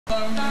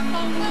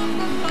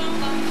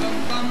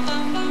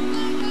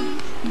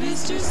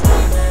Mr.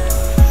 Sandman,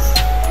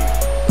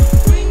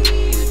 bring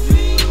me a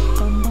dream.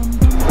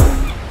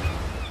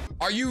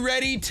 Are you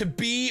ready to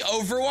be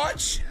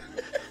Overwatch?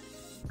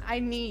 I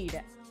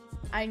need.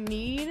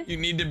 You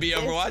need to be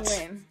Overwatch?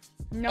 Win.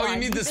 No, Oh, you I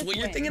need this win.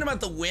 You're thinking about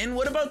the win?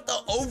 What about the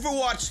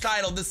Overwatch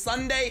title, the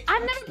Sunday?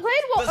 I've never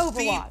played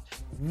Overwatch.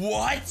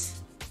 What?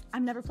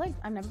 I've never played.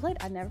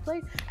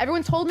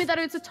 Everyone told me that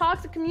it's a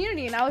toxic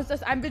community, and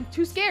I've been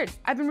too scared.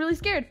 I've been really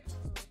scared.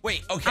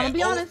 Wait, okay. I'm gonna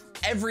be honest.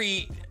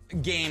 Every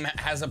game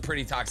has a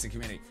pretty toxic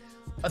community.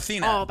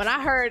 Athena. Oh, but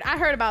I heard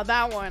about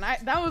that one.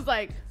 That was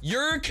like.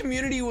 Your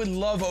community would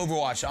love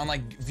Overwatch on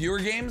like viewer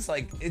games.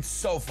 Like, it's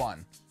so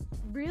fun.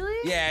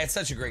 Really? Yeah, it's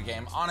such a great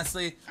game.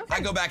 Honestly, Okay.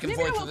 I go back and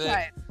Maybe forth I will with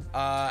try it.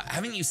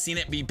 Haven't you seen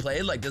it be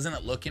played? Like, doesn't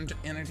it look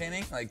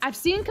entertaining? Like, I've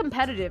seen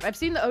competitive. I've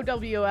seen the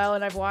OWL,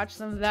 and I've watched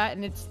some of that,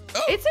 and it's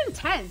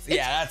intense. It's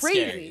yeah, that's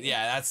crazy. scary.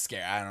 Yeah, that's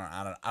scary.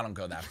 I don't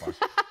go that far.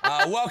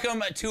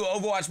 Welcome to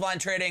Overwatch Blind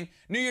Trading.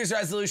 New Year's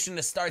resolution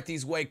to start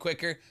these way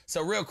quicker.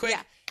 So real quick,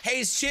 Yeah.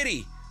 Hayes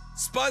Chitty,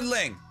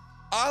 Spudling,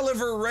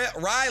 Oliver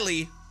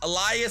Riley,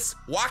 Elias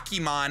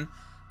Wakiman,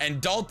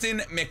 and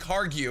Dalton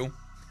McHargue.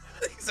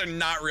 These are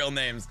not real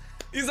names.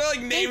 These are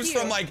like names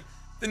from like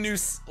the new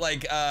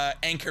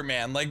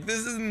Anchorman. Like,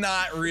 this is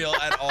not real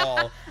at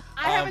all.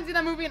 I haven't seen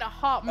that movie in a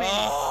hot minute.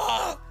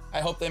 I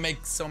hope they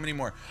make so many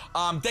more.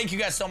 Thank you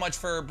guys so much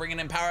for bringing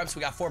in power-ups.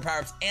 We got 4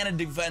 power-ups and a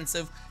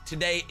defensive.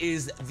 Today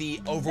is the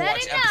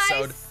Overwatch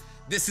episode. Nice.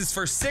 This is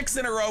for 6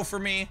 in a row for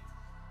me.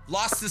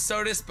 Lost to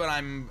Sotus, but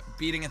I'm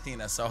beating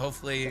Athena, so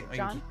hopefully.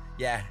 John?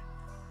 Yeah.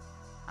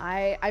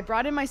 I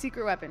brought in my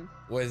secret weapon.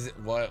 Was it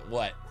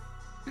what?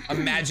 A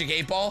magic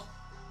 8-ball?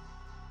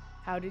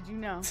 How did you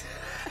know?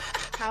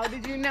 How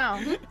did you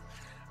know?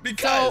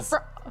 Because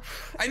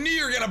I knew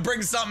you were gonna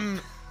bring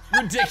something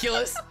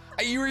ridiculous.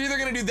 You were either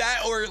gonna do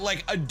that or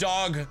like a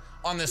dog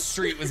on the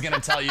street was gonna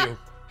tell you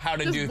how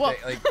to do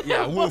things. Like,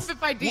 yeah, woof. Woof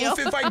if I deal. Woof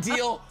if I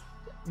deal.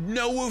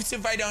 No woofs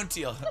if I don't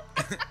deal.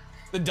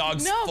 The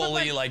dog's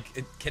fully like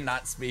it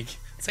cannot speak.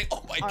 It's like,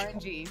 oh my god.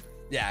 RNG.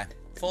 Yeah,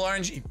 full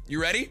RNG. You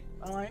ready?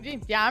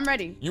 RNG. Yeah, I'm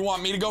ready. You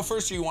want me to go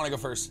first or you want to go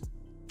first?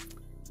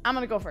 I'm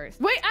gonna go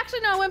first. Wait, actually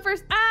no, I went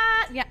first.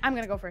 Yeah, I'm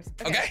gonna go first.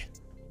 Okay.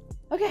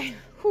 Okay.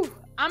 Whew.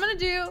 I'm gonna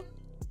do.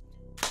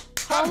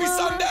 Happy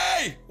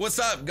Sunday! What's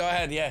up? Go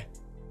ahead. Yeah.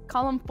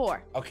 Column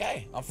 4.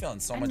 Okay, I'm feeling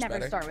so much never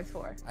better. start with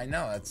 4. I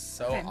know, that's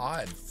so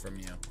odd from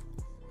you.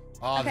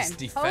 Oh, Okay,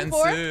 this column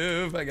 4.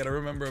 defensive. I gotta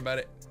remember about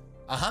it.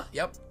 Uh-huh,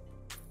 yep.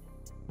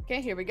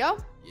 Okay, here we go.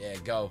 Yeah,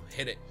 go.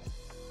 Hit it.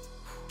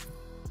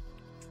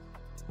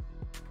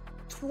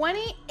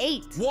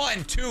 28.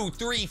 1, 2,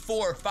 3,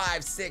 4,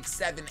 5, 6,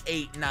 7,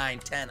 8, 9,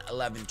 10,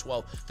 11,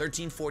 12,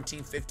 13,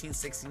 14, 15,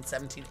 16,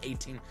 17,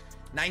 18,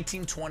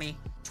 19, 20,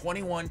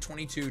 21,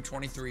 22,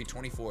 23,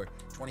 24,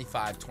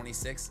 25,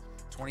 26,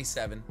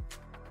 27,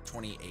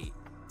 28.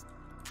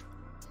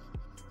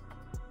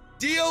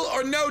 Deal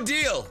or no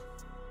deal?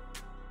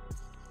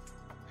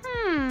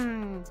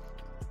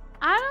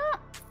 I don't.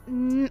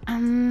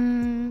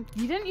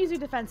 You didn't use your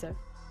defensive,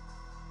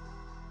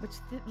 which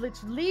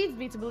leads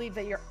me to believe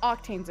that your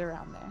Octane's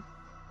around there.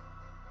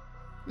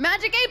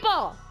 Magic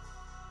 8-ball.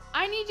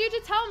 I need you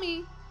to tell me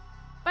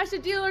if I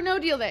should deal or no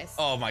deal this.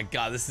 Oh my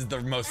god, this is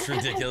the most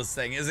ridiculous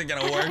thing. Is it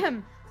gonna work?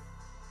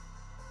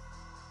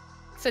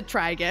 Said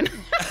try again. Of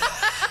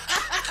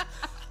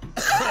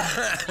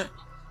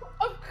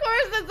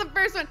course, that's the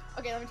first one.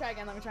 Okay, let me try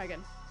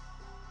again.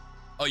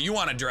 Oh, you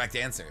want a direct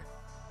answer?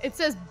 It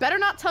says better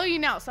not tell you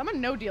now, so I'm gonna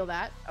no deal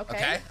that.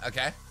 Okay.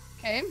 Okay.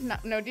 Okay,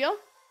 no deal.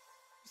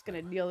 Just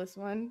gonna deal this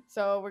one.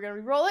 So we're gonna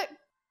re-roll it.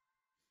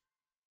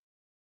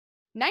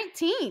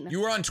 19.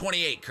 You were on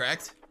 28,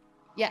 correct?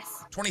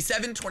 Yes.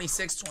 27,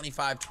 26,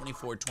 25,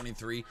 24,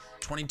 23,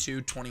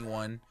 22,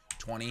 21,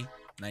 20,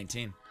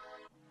 19.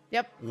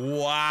 Yep.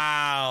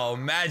 Wow,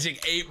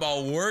 Magic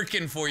 8-ball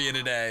working for you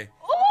today.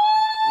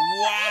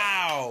 Ooh!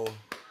 Wow.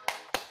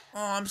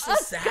 Oh, I'm so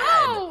sad.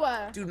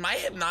 Go! Dude, my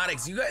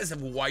hypnotics, you guys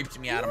have wiped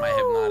me out of my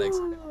hypnotics.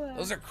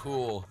 Those are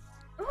cool.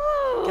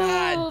 Ooh.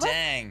 God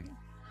dang.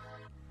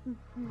 All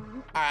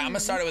right, I'm gonna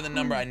start it with a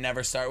number I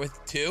never start with,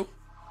 2.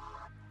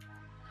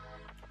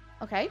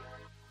 Okay.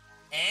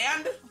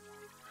 And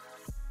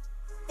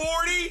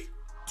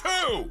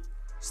 42.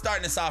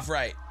 Starting us off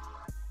right.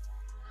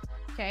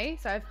 Okay,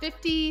 so I have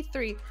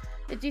 53.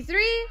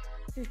 53,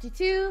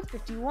 52,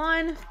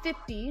 51,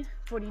 50,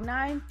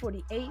 49,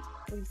 48,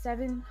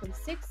 47,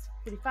 46,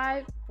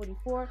 45,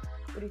 44,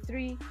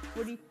 43,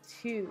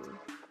 42.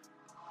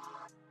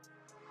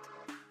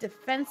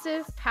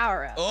 Defensive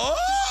power up.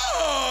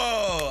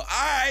 Oh, all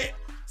right.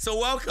 So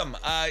welcome.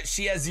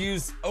 She has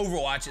used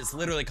Overwatch. It's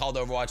literally called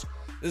Overwatch.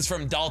 This is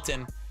from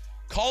Dalton.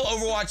 Call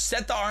Overwatch,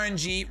 set the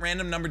RNG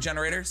random number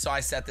generator. So I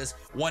set this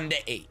 1 to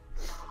 8.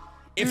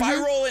 If I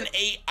roll an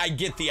 8, I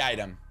get the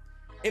item.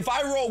 If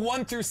I roll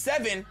 1 through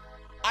 7,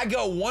 I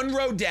go 1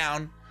 row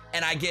down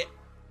and I get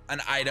an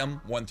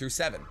item 1 through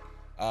 7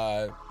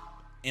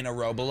 in a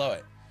row below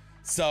it.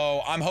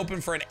 So I'm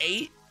hoping for an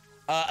 8.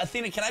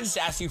 Athena, can I just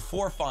ask you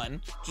for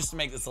fun, just to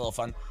make this a little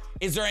fun,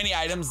 is there any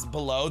items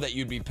below that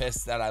you'd be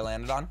pissed that I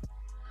landed on?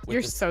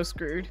 You're so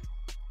screwed.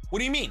 What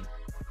do you mean?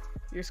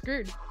 You're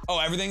screwed. Oh,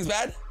 everything's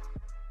bad?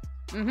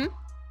 Mm-hmm.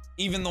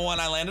 Even the one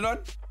I landed on?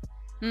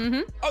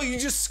 Mm-hmm. Oh, you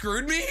just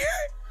screwed me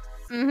here?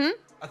 Mm-hmm.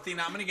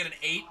 Athena, I'm gonna get an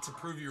 8 to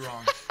prove you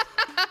wrong.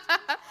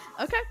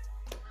 Okay.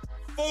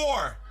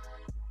 4.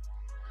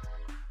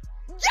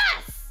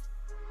 Yes!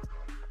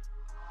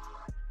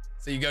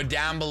 So you go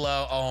down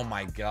below. Oh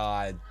my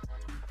God.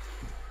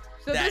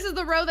 So this is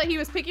the row that he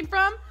was picking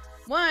from?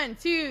 1,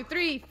 2,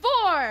 3,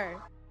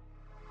 4.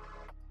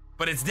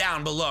 But it's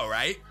down below,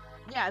 right?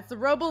 Yeah, it's the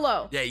row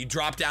below. Yeah, you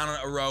drop down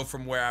a row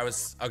from where I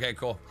was. Okay,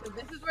 cool. So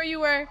this is where you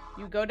were.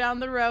 You go down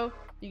the row.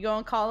 You go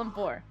in column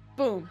 4.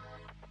 Boom.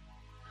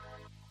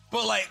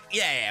 But like,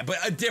 yeah, but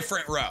a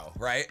different row,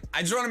 right?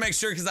 I just want to make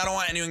sure because I don't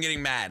want anyone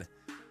getting mad.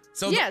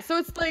 So yeah, so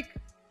it's like.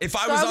 If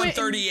I was on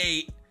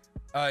 38,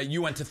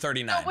 you went to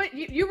 39. No, wait,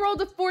 you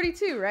rolled a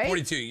 42, right?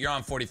 42. You're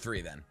on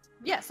 43 then.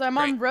 Yeah, so I'm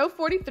on row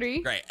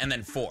 43. Great, and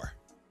then 4.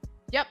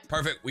 Yep.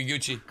 Perfect. We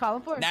Gucci.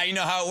 Column 4. Now you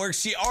know how it works.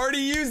 She already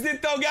used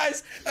it though,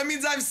 guys. That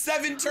means I have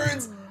 7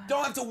 turns.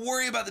 Don't have to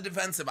worry about the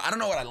defensive. I don't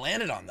know what I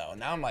landed on though.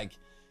 Now I'm like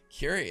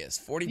curious.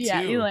 42.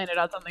 Yeah, you landed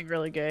on something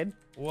really good.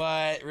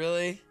 What?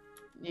 Really?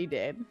 You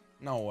did.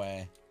 No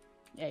way.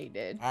 Yeah, you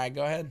did. All right,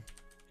 go ahead.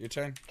 Your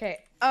turn. Okay.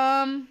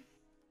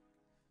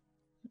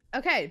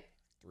 Okay.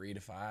 3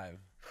 to 5.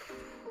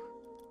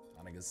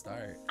 Not a good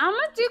start. I'm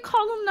gonna do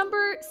column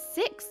number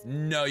 6.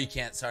 No, you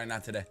can't. Sorry,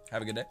 not today.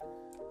 Have a good day.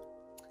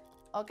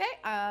 Okay.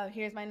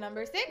 Here's my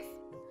number 6.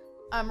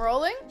 I'm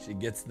rolling. She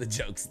gets the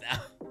jokes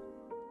now.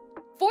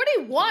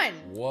 41.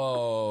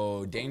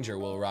 Whoa, danger,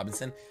 Will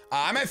Robinson.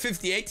 I'm at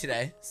 58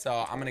 today,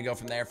 so I'm gonna go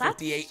from there.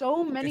 58, That's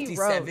so many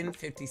 57, rows.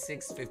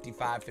 56,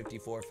 55,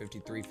 54,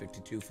 53,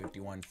 52,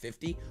 51,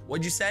 50.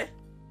 What'd you say?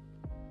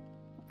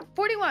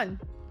 41.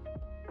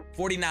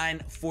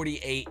 49,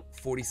 48,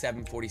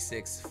 47,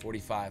 46,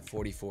 45,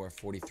 44,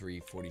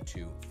 43,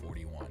 42,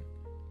 41.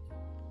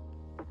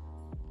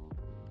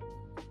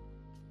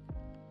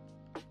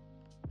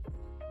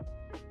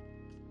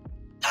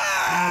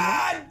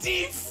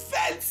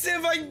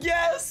 Defensive, I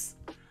guess.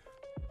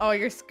 Oh,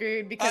 you're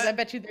screwed because I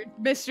bet you there's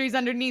mysteries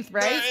underneath,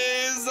 right?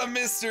 There is a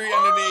mystery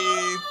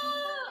underneath.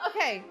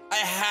 Okay. I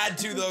had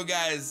to though,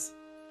 guys.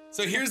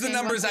 So here's the Okay,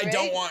 numbers I 1 through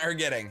don't 8. want her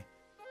getting.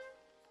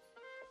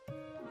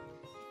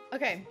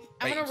 Okay.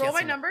 I'm Wait, gonna you roll can't my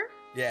see number.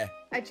 Yeah,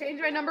 I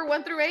changed my number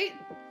 1 through 8.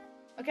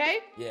 Okay?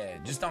 yeah.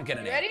 Just don't get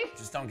an You 8. ready?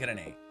 Just don't get an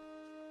 8.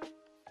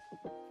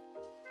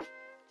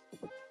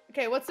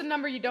 Okay, what's the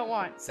number you don't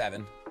want?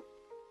 7.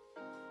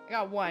 I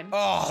got 1.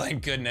 Oh,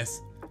 thank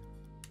goodness.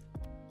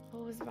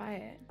 What was by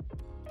it?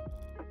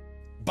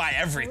 Buy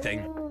everything.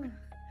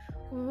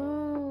 Ooh.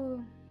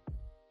 Ooh.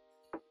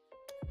 Do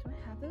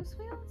I have those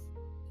wheels?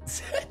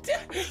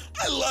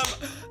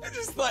 I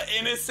just the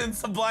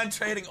innocence of blind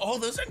trading. Oh,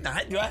 those are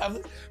not. Do I have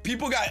those?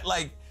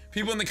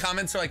 People in the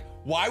comments are like,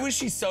 why was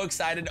she so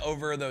excited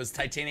over those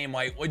titanium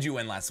white? What'd you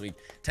win last week?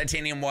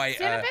 Titanium white.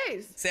 Santa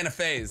Fe's. Santa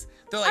Fe's.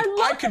 They're like, I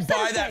love I could the buy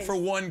Santa that Fe's. for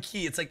 1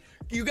 key. It's like,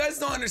 you guys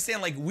don't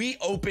understand. Like, we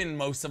open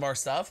most of our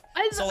stuff.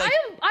 So like,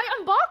 I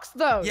unboxed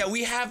those. yeah,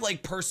 we have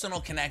like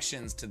personal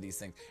connections to these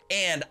things.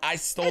 And I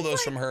stole It's those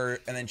like- from her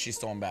and then she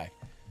stole them back.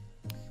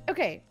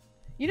 Okay.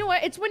 You know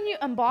what? It's when you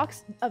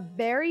unbox a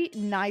very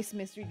nice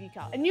mystery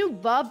decal and you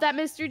love that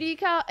mystery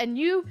decal and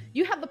you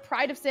have the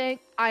pride of saying,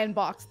 I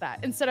unboxed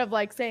that instead of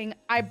like saying,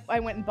 I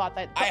went and bought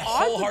that. I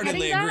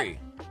wholeheartedly agree.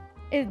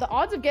 The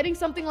odds of getting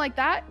something like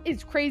that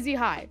is crazy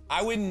high.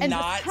 I would And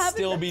not just having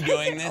still them be taken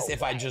doing this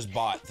if I away. just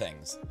bought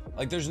things.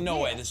 Like, there's no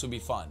way this would be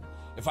fun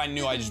if I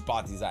knew I just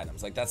bought these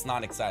items. Like, that's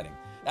not exciting.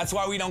 That's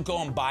why we don't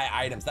go and buy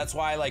items. That's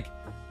why, like,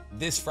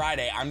 this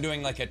Friday, I'm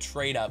doing, like, a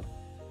trade up.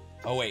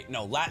 Oh, wait,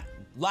 no.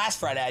 Last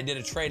Friday, I did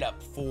a trade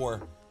up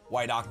for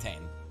White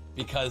Octane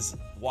because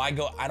why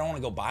go? I don't want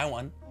to go buy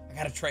one. I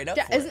got to trade up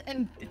for it.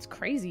 And it's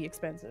crazy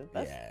expensive.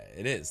 That's, Yeah,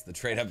 it is. The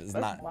trade up is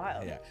That's not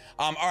wild. Yeah.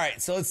 All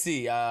right, so let's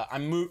see. I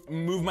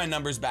move my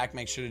numbers back.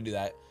 Make sure to do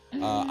that.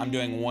 I'm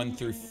doing 1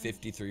 through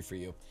 53 for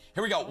you.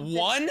 Here we go.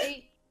 1.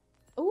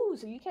 Oh,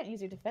 so you can't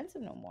use your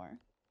defensive no more.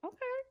 Okay.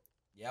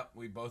 Yep,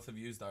 we both have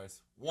used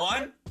ours.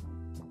 1.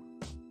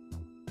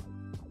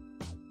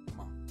 Come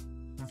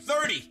on.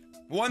 30.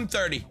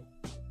 130.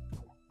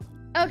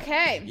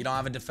 Okay. You don't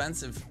have a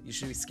defensive. You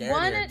should be scared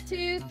 1, here.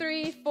 2,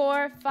 3,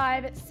 4,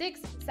 5, 6,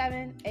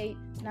 7, 8,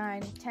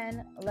 9,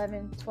 10,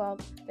 11, 12,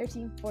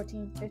 13,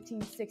 14,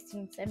 15,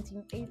 16,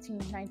 17,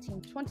 18,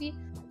 19, 20,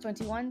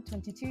 21,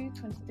 22,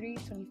 23,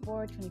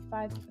 24,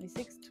 25,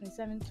 26,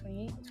 27,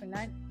 28,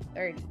 29,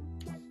 30.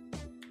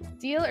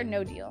 Deal or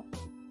no deal?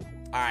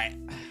 All right.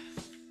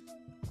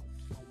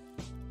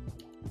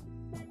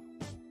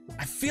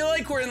 I feel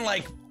like we're in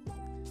like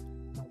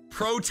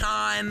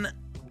proton,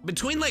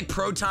 between like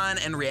proton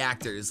and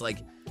reactors. Like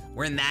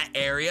we're in that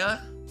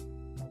area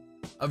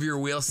of your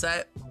wheel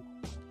set.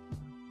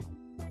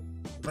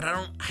 But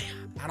I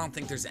don't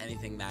think there's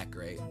anything that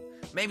great.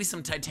 Maybe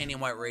some titanium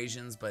white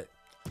raisins, but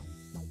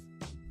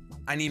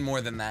I need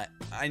more than that.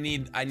 I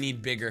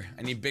need bigger.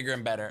 I need bigger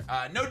and better.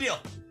 No deal.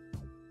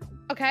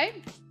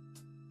 Okay.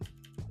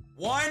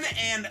 1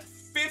 and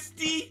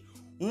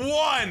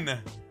 51.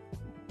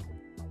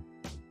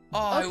 Oh,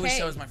 I wish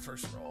that was my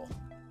first roll.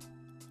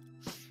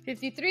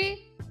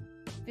 53,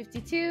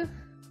 52.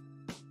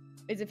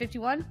 Is it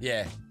 51?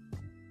 Yeah.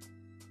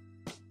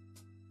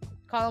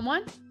 Column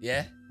 1?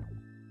 Yeah.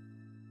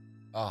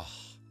 Oh.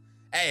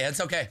 Hey,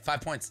 that's okay.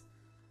 5 points.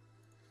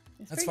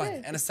 That's fine.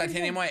 Good. And it's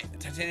titanium white.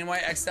 Titanium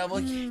white X Devil.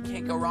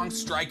 Can't go wrong.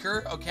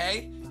 Striker,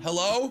 okay.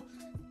 Hello?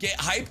 Get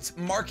hyped.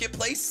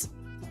 Marketplace.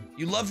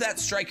 You love that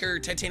Striker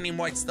titanium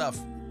white stuff.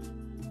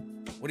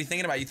 What are you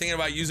thinking about? You thinking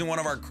about using one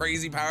of our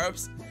crazy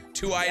power-ups?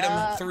 2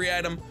 item, 3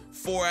 item,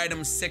 4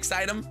 item, 6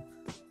 item?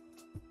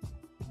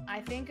 I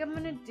think I'm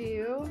gonna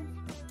do...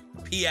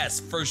 PS,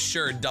 for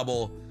sure,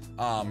 double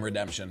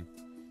redemption.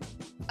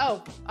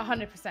 Oh, 100%. I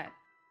didn't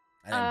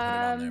put it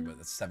on there, but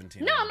that's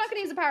 17. No, I'm not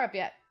gonna use the power up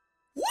yet.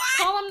 What?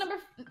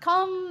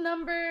 Column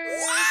number.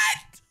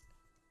 What?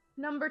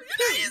 Number 2.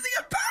 You're not using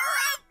a power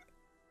up?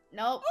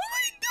 Nope. Oh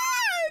my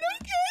god,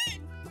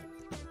 okay.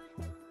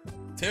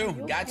 2,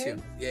 got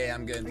you. Yeah,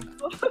 I'm good.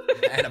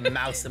 I had a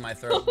mouse in my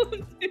throat.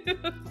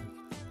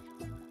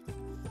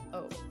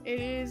 Oh, it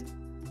is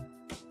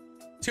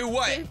 2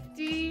 what?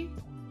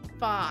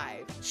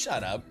 55.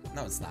 Shut up.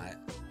 No, it's not.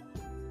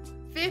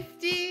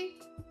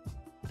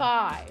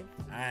 55.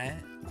 Alright.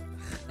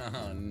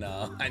 Oh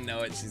no, I know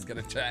what she's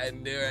gonna try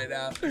and do right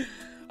now.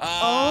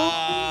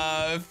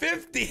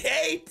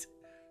 58,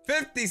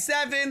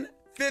 57,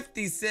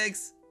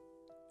 56,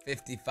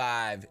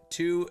 55,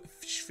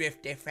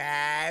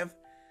 255.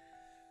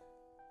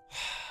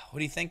 What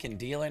are you thinking?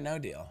 Deal or no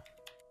deal?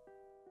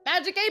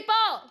 Magic 8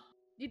 Ball!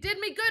 You did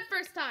me good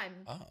first time.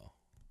 Oh.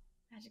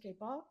 Magic 8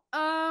 Ball?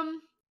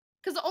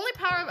 Because the only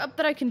power up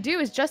that I can do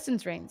is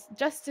Justice Reigns,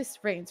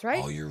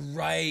 right? Oh, you're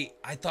right.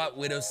 I thought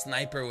Widow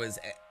Sniper was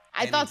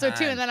I thought so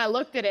too, and then I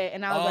looked at it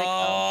and I was like,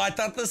 oh. I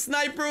thought the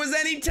sniper was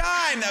any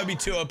time. That would be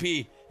 2 OP.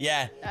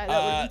 Yeah.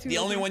 The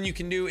only one you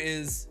can do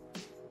is...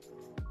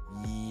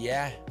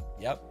 Yeah.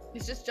 Yep.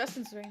 It's just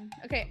Justin's ring.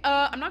 Okay,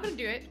 I'm not gonna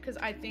do it because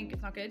I think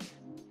it's not good.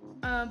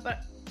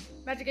 But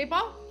Magic 8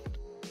 Ball,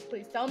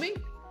 please tell me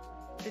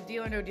the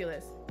deal or no deal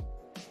is.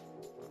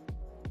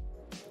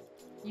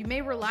 You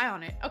may rely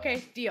on it.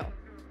 Okay, deal.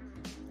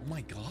 Oh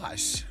my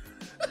gosh.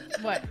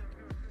 What?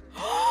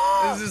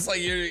 This is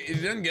like you're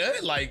doing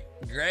good. Like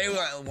gray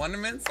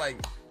wonderments. Like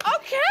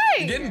okay.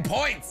 You're getting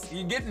points.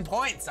 You're getting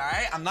points. All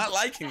right. I'm not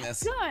liking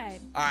this. Good. All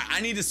right.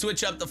 I need to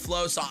switch up the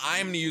flow, so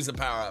I'm gonna use a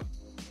power up.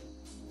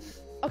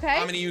 Okay.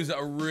 I'm gonna use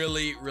a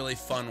really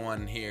fun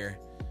one here.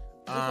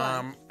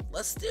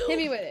 Let's do. Hit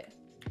me with it.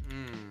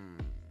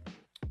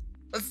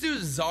 Let's do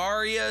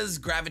Zarya's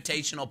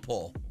gravitational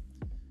pull.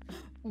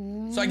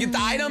 So I get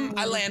the item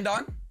I land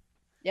on.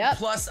 Yep.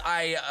 Plus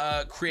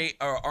I create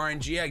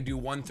RNG. I do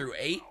 1 through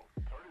 8,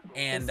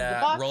 and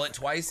roll it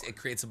twice. It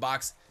creates a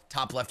box.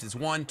 Top left is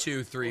 1,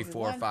 2, 3,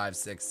 4, 5,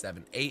 6,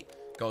 7, 8.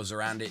 Goes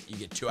around it. You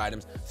get 2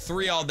 items.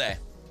 3 all day.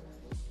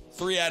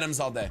 3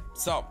 items all day.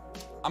 So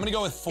I'm gonna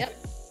go with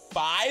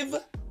 5.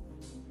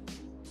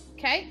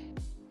 Okay.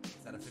 Is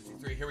that a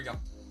 53? Here we go.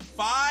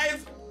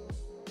 5,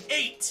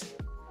 8.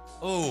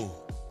 Ooh.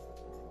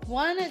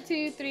 1,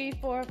 2, 3,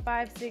 4,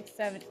 5, 6,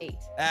 7, 8.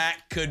 That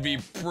could be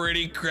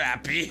pretty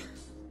crappy.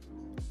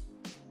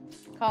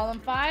 Column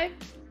 5.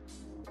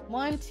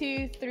 1,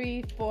 2,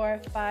 3,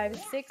 4, 5,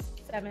 6,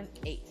 7,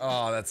 8.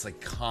 Oh, that's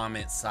like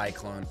Comet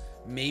Cyclone.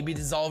 Maybe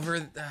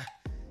Dissolver.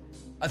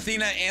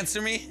 Athena,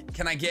 answer me.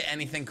 Can I get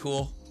anything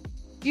cool?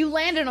 You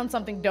landed on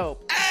something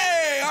dope.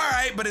 Hey, all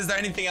right. But is there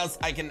anything else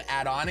I can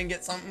add on and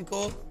get something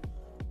cool?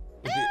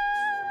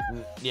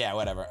 Yeah,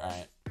 whatever. All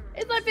right.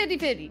 It's like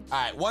 50-50.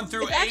 All right, 1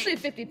 through 8. It's actually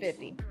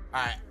 50-50.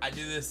 All right, I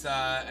do this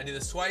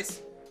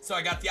twice. So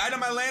I got the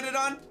item I landed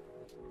on.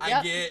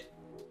 I get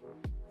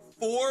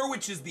 4,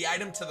 which is the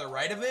item to the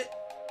right of it.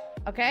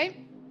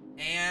 Okay.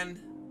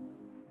 And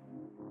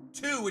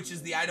 2, which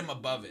is the item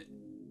above it.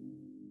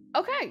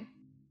 Okay.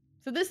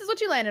 So this is what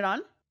you landed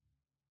on.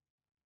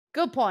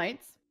 Good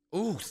points.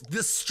 Ooh,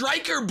 the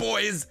Striker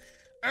boys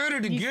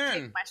earned it You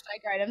again. take my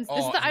striker items. Oh,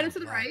 This is the oh item my to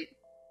the God. right.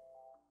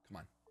 Come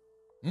on.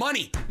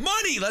 Money,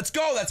 money, let's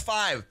go. That's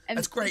 5. And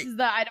that's great. This is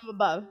the item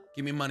above.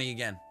 Give me money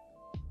again.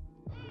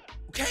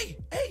 Okay,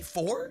 hey,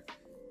 4.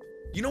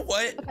 You know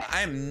what? Okay.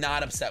 I am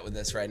not upset with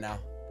this right now.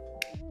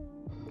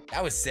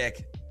 That was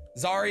sick.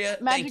 Zarya,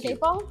 Magic thank you. 8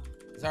 Ball?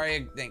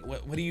 Zarya,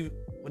 what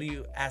are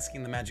you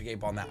asking the Magic 8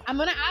 Ball now? I'm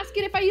gonna ask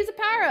it if I use a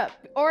power up,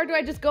 or do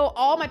I just go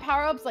all my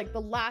power ups like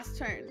the last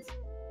turns?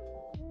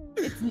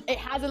 It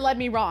hasn't led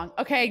me wrong.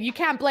 Okay, you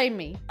can't blame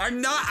me.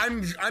 I'm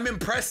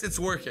impressed it's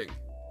working.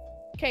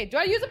 Okay, do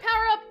I use a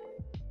power up?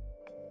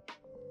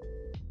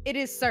 It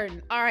is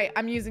certain. All right,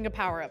 I'm using a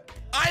power up.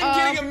 I'm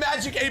getting a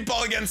Magic 8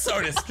 Ball against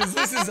Sodas, because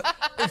this is,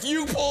 if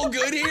you pull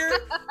good here,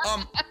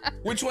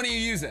 which one are you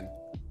using?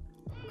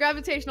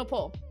 Gravitational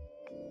pull.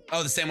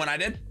 Oh, the same one I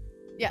did?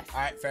 Yes.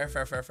 All right, fair.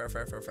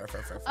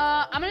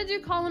 I'm gonna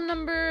do column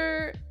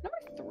number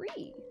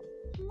 3.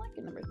 I'm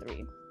liking number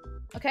 3.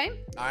 Okay.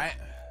 All right.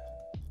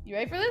 You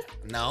ready for this?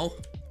 No.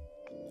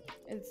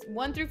 It's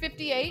 1 through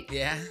 58.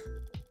 Yeah.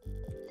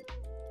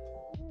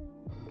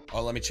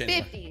 Oh, let me change.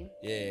 50.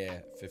 Yeah,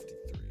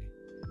 53.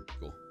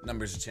 Cool.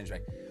 Numbers are changed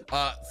back.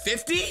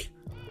 50?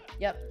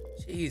 Yep.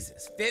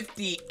 Jesus.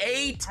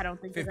 58. I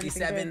don't think there's anything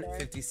 57, good there.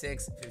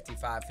 56,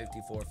 55,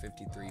 54,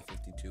 53,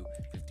 52,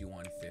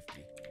 51,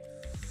 50.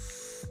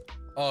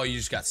 Oh, you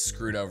just got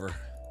screwed over.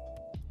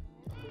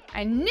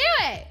 I knew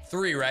it.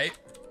 3, right?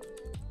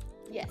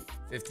 Yes.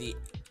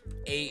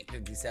 58,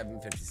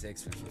 57,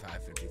 56,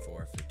 55,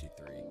 54,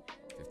 53,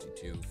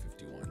 52,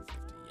 51, 50.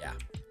 Yeah.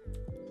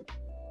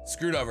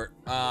 Screwed over.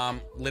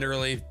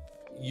 Literally,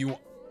 you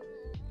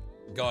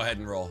go ahead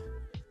and roll.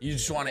 You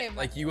just want it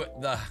like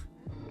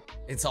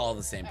it's all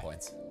the same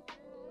points.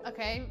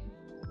 Okay.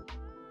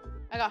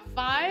 I got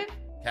 5.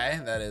 Okay,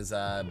 that is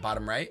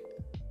bottom right.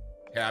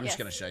 Here, I'm just Yes.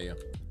 gonna show you.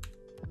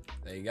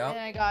 There you And go.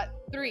 I got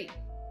 3.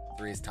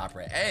 3 is top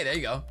right. Hey, there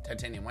you go.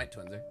 Titanium white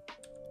twins there.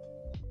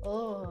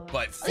 Oh.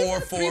 But At least 4,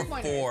 it's a 4,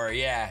 three-pointer. 4.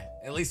 Yeah.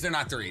 At least they're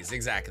not 3s.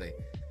 Exactly.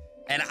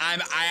 And I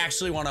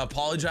actually want to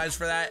apologize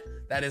for that.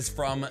 That is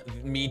from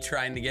me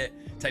trying to get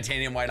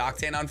titanium white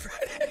octane on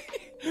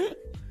Friday.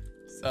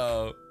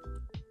 So.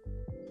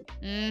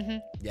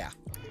 Yeah.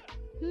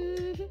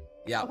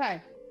 Yeah.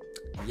 Okay.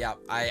 Yeah.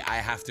 I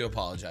have to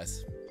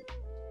apologize.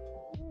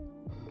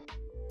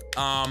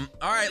 All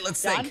right.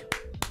 Let's Done? think.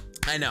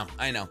 I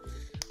know.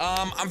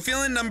 I'm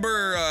feeling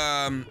number.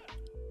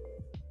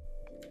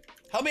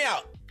 Help me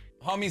out.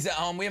 Homies at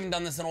home, we haven't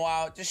done this in a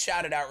while. Just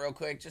shout it out real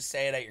quick. Just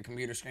say it at your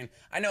computer screen.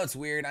 I know it's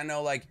weird. I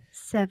know, like.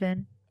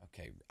 7.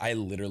 Okay, I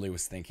literally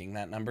was thinking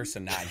that number, so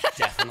now I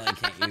definitely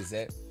can't use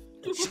it.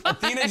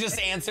 Athena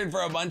just answered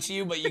for a bunch of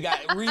you, but you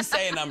got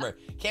re-say a number.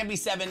 Can't be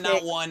 7,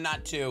 not 1,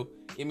 not 2.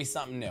 Give me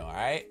something new, all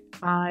right?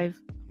 5.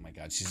 Oh my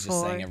God, she's just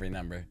 4, saying every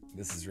number.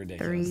 This is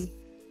ridiculous. 3.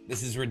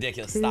 This is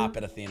ridiculous. 2, Stop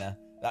it, Athena.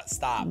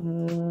 Stop.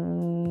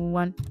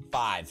 1.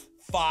 5.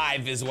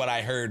 5 is what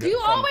I heard. You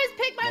from always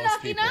pick my most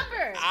lucky people.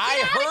 number. I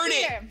Get outta heard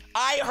here. it.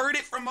 I heard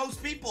it from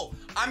most people.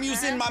 I'm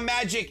using my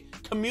magic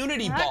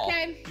community ball.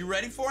 Okay. You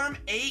ready for him?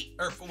 8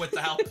 or what the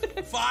hell?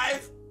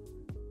 5.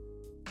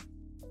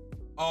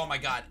 Oh my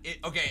God.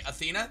 Okay,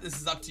 Athena, this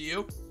is up to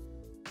you.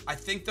 I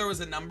think there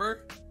was a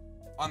number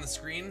on the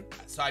screen,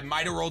 so I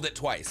might have rolled it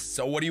twice.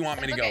 So what do you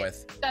want me to go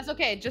with? That's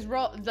okay. Just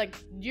roll. Like,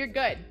 you're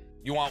good.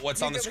 You want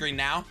what's on the good with- screen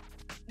now?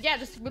 Yeah,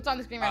 just what's on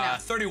the screen right now.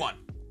 31.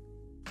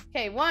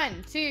 Okay,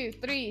 1, 2,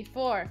 3,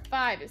 4,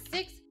 5,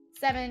 6,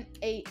 7,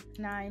 8,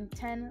 9,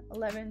 10,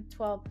 11,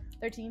 12,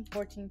 13,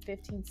 14,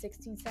 15,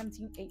 16,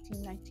 17,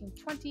 18, 19,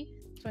 20,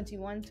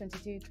 21,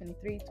 22,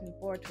 23,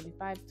 24,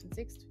 25,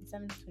 26,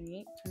 27,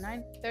 28,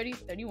 29, 30,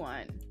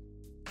 31.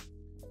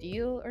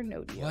 Deal or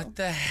no deal? What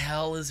the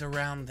hell is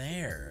around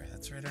there?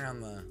 That's right around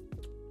the...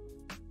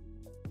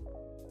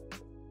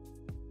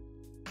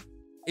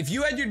 If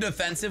you had your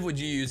defensive, would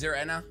you use it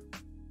right now?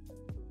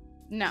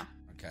 No.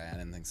 Okay, I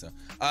didn't think so.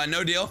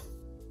 No deal.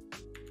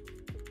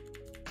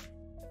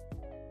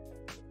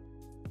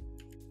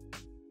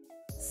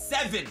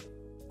 Seven.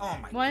 Oh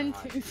my 1,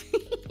 God. 2,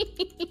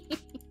 3.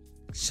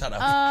 Shut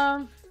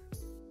up.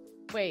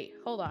 Wait,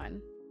 hold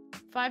on.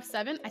 5,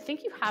 7. I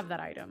think you have that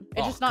item.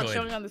 It's Oh, just not good.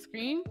 showing on the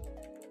screen.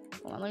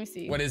 Hold on, let me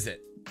see. What is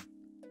it?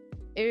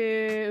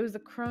 It was the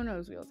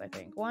Chronos wheels, I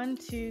think. 1,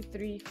 2,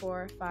 3,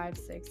 4, 5,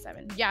 6,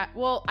 7. Yeah,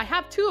 well, I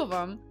have 2 of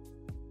them.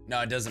 No,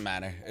 it doesn't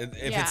matter. If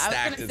Yeah, it's I was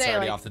stacked, gonna it's say,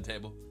 already like- off the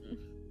table.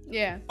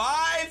 Yeah.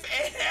 5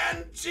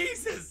 and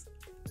Jesus.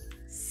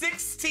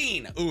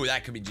 16. Ooh,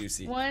 that could be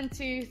juicy. 1,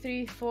 2,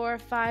 3, 4,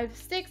 5,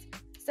 6,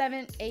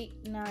 7,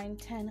 8, 9,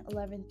 10,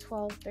 11,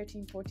 12,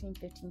 13, 14,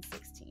 15,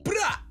 16.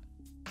 Brah!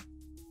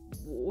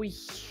 Oy.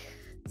 Is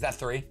that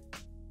 3?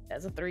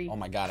 That's a 3. Oh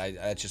my God,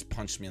 that just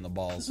punched me in the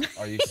balls.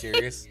 Are you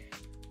serious?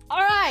 All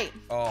right.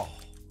 Oh.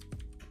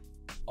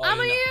 I'm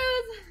you gonna know-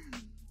 use.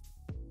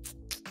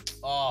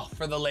 Oh,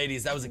 for the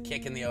ladies, that was a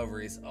kick in the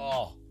ovaries.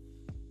 Oh.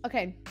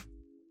 Okay.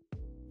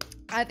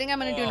 I think I'm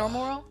gonna do Ugh.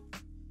 normal roll.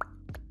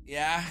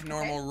 Yeah,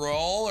 normal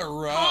roll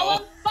or row?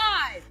 Column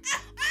 5.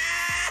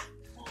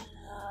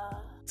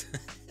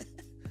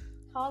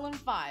 Column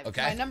 5.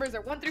 Okay. My numbers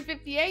are 1 through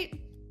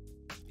 58.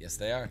 Yes,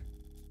 they are.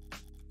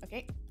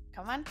 Okay,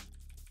 come on.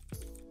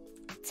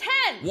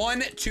 10.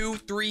 1, 2,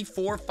 3,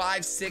 4,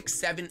 5, 6,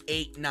 7,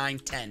 8, 9,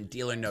 10.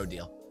 Deal or no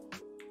deal?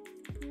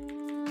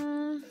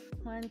 1,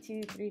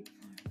 2, 3, 4.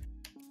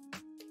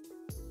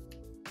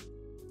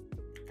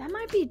 That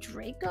might be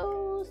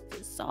Draco's,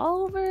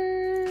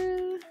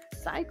 Dissolver,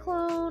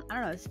 Cyclone. I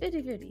don't know. It's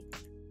 50-50.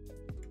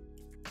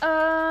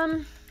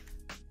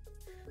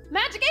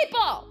 Magic 8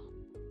 Ball.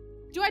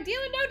 Do I deal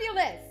or no deal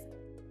this?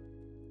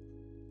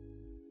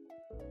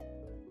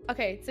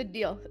 Okay, it said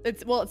deal.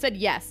 It said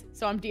yes,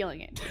 so I'm dealing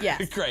it.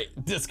 Yes. Great.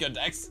 Disco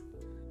Dex.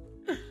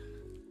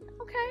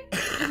 Okay.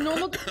 Is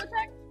normal disco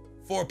tech?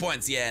 4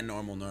 points. Yeah,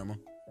 normal.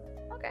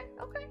 Okay.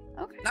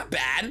 Not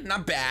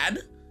bad.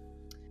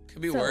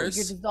 Could be worse.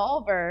 Your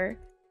dissolver.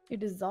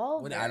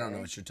 What, I don't know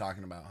what you're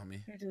talking about, homie.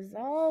 Your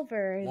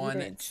dissolver. is 1,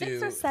 either 6 2,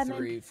 or 7.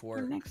 3,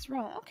 4. The next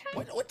row.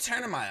 Okay. What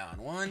turn am I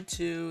on? 1,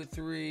 2,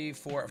 3,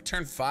 4.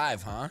 Turn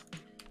 5, huh?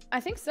 I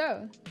think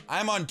so.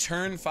 I'm on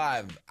turn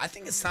 5. I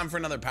think it's time for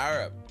another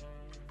power-up.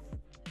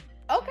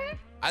 Okay.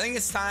 I think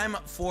it's time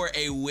for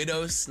a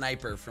Widow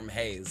Sniper from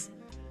Hayes.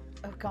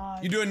 Oh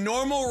God. You do a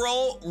normal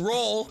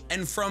roll,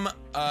 and from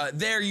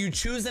there you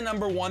choose a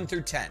number 1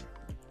 through 10.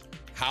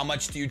 How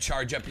much do you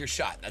charge up your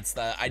shot? That's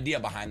the idea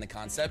behind the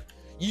concept.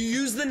 You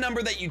use the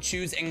number that you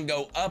choose and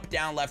go up,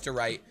 down, left, or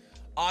right.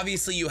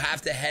 Obviously, you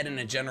have to head in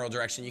a general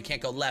direction. You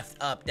can't go left,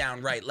 up,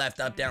 down, right, left,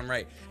 up, down,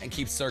 right, and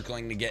keep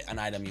circling to get an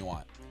item you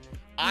want.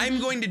 I'm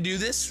going to do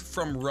this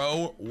from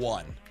row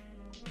 1.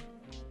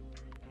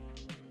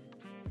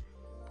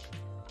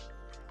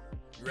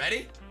 You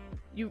ready?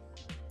 You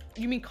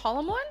mean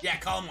column 1? Yeah,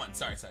 column 1.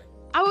 Sorry.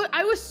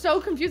 I was so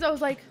confused. I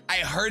was like, I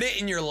heard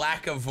it in your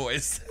lack of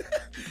voice.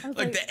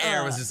 Like the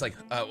air was just like,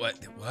 what?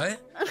 I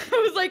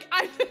was like,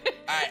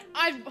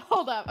 Alright.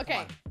 Hold up.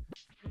 Okay.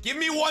 Give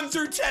me 1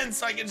 through 10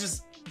 so I can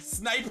just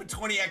snipe a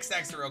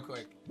 20XX real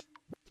quick.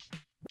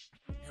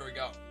 Here we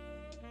go.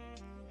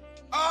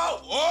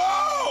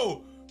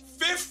 Oh!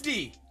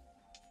 50!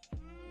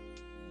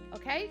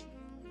 Okay.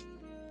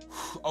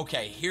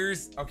 Okay,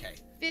 okay.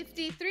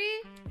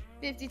 53,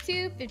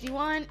 52,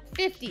 51,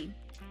 50.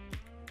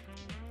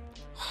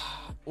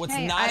 What's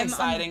Hey, not I'm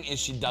exciting is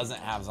she doesn't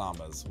have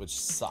Zombas, which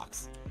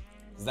sucks.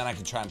 Because then I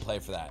could try and play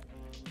for that.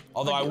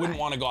 Although I wouldn't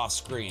want to go off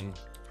screen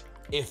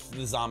if the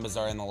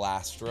Zombas are in the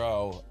last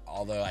row.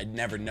 Although I'd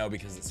never know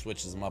because it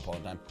switches them up all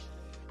the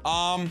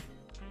time.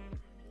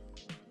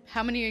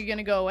 How many are you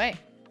gonna go away?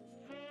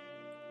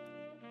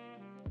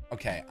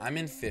 Okay, I'm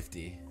in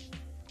 50.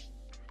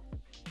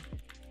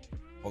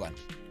 Hold on.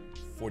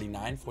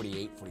 49,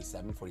 48,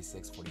 47,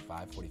 46,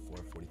 45, 44,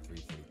 43,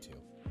 42.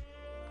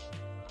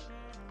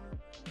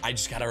 I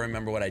just gotta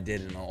remember what I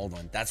did in the old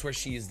one. That's where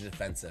she used the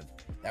defensive.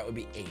 That would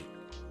be 8.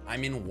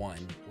 I'm in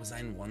 1. Was I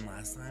in 1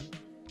 last time?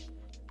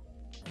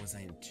 Or was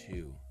I in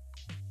 2?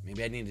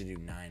 Maybe I need to do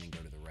 9 and go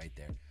to the right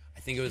there. I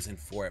think it was in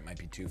 4. It might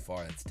be too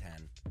far. That's 10.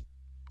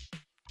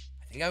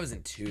 I think I was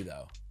in 2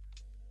 though.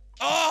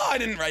 Oh, I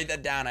didn't write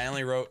that down. I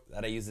only wrote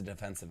that I used a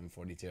defensive in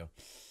 42.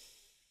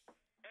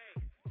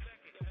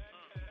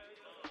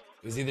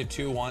 It was either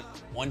 2, 1,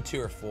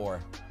 2, or 4.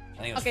 I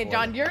think it was 4.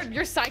 John, you're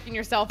psyching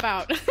yourself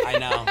out. I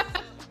know.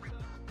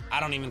 I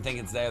don't even think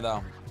it's there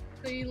though.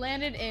 So you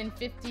landed in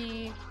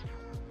 50,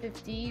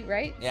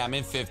 right? Yeah, I'm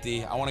in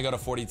 50. I want to go to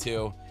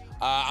 42.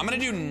 I'm gonna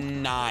do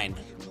 9.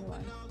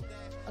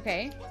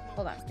 Okay,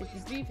 hold on.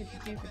 53,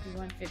 52,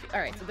 51, 50. All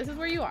right, so this is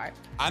where you are.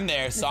 I'm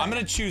there, so I'm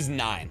gonna choose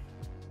 9.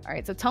 All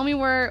right, so tell me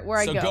where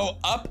I go. So go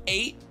up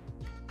 8.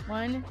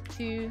 1,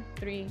 2,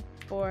 3,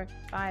 4,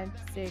 5,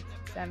 6,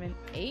 7,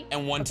 8.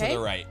 And 1 to the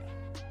right.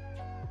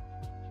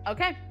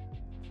 Okay.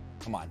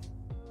 Come on.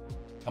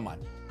 Come on.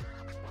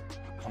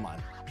 Come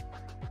on.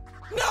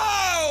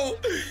 No!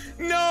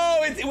 No!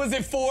 Was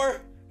it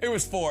 4? It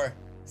was 4.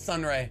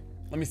 Sunray.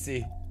 Let me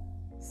see.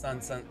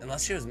 Sun.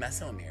 Unless she was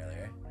messing with me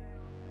earlier.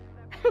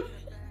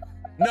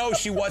 No,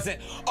 she wasn't.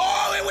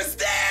 Oh, it was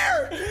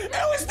there! It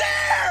was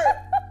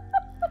there!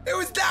 It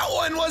was that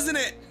one, wasn't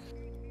it?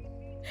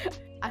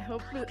 I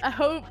hope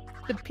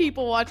the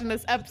people watching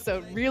this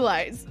episode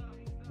realize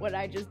what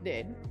I just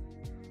did.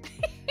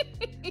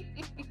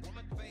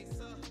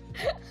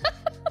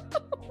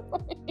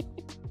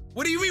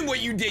 What do you mean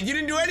what you did? You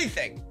didn't do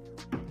anything.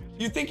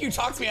 You think you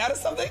talked me out of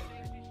something?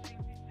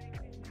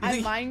 I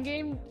mind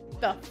gamed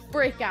the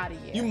frick out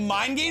of you. You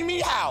mind gamed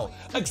me? How?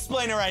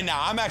 Explain it right now.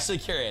 I'm actually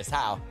curious.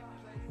 How?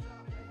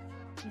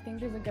 You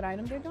think there's a good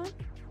item there, John?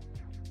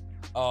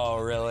 Oh,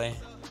 really?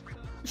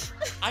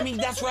 I mean,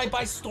 that's right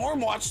by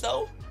Stormwatch,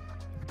 though.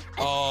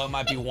 Oh, it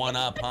might be 1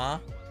 up, huh?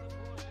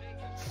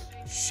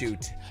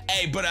 Shoot.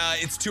 Hey, but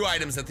it's 2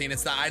 items, Athena.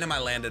 It's the item I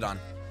landed on.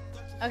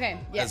 Okay,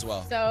 yes. As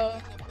well. So,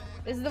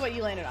 this is what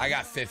you landed on. I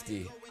got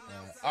 50.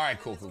 All right,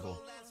 cool.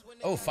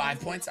 Oh,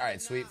 5 points? All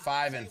right, sweet.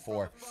 5 and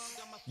 4.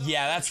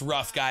 Yeah, that's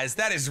rough, guys.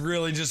 That is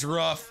really just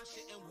rough.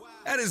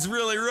 That is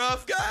really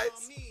rough,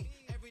 guys.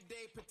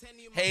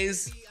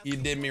 Hayes, you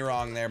did me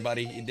wrong there,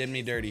 buddy. You did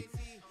me dirty.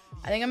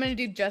 I think I'm gonna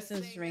do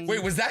Justin's ring.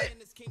 Wait, was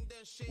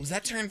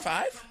that turn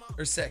 5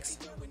 or 6?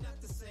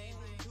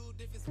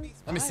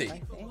 Let me see.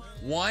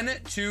 1,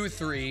 2,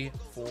 3,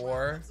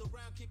 4,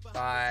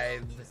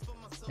 5.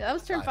 Yeah, that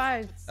was turn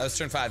 5. That was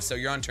turn 5, so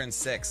you're on turn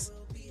 6.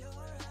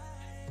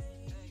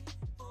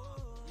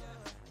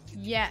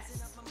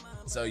 Yes.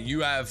 So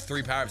you have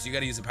 3 power-ups. You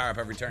gotta use a power-up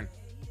every turn.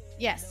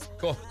 Yes.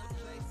 Cool.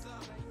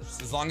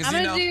 Just as long as I'm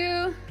you gonna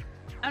know.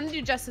 I'm gonna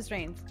do Justice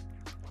Reigns.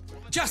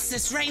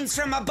 Justice reigns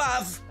from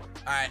above.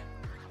 All right.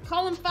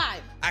 Column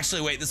 5.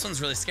 Actually, wait, this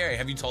one's really scary.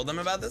 Have you told them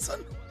about this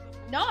one?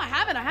 No, I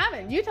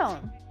haven't. You tell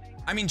him.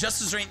 I mean,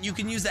 Justice Reign, you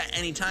can use that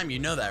anytime. You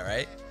know that,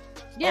 right?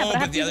 Yeah, oh, but,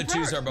 but the other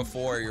 2s are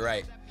before. You're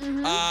right.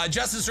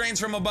 Justice reigns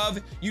from above.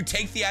 You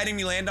take the item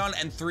you land on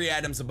and 3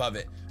 items above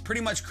it.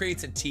 Pretty much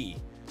creates a T.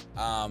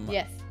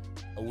 Yes.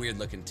 A weird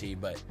looking T,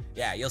 but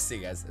yeah, you'll see,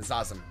 guys. It's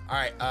awesome. All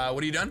right,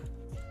 what are you doing?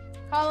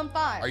 Column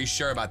 5. Are you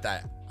sure about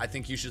that? I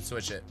think you should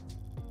switch it.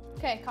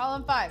 Okay,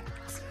 column 5.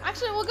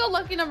 Actually, we'll go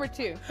lucky number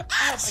 2.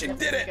 Ah, she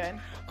did it.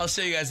 I'll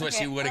show you guys what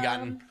she would have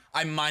gotten.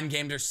 I mind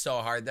gamed her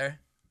so hard there.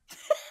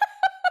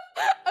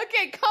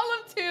 Okay, column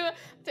 2. I'm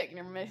taking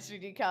your mystery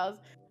decals.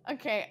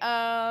 Okay,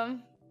 35.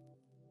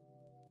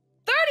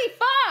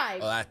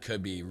 Oh, that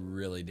could be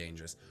really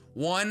dangerous.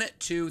 1,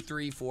 2,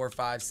 3, 4,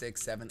 5,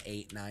 6, 7,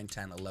 8, 9,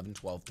 10, 11,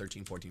 12,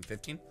 13, 14,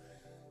 15,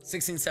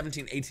 16,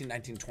 17, 18,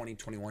 19, 20,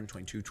 21,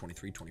 22,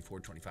 23, 24,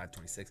 25,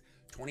 26,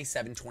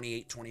 27,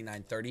 28,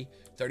 29, 30,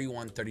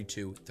 31,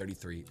 32,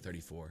 33,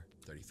 34,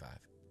 35.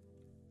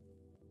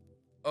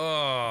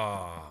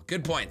 Oh,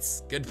 good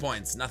points. Good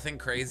points. Nothing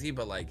crazy,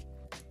 but like.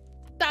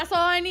 That's all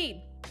I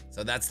need.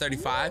 So that's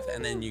 35,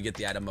 and then you get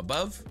the item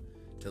above,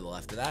 to the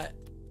left of that,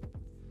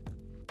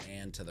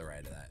 and to the right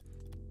of that.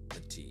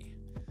 The T.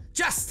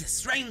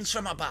 Justice reigns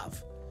from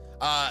above.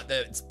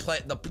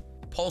 The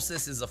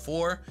Pulsus is a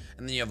 4,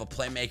 and then you have a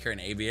Playmaker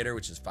and Aviator,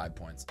 which is 5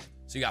 points.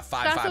 So you got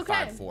 5, That's 5, okay.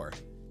 5, 4.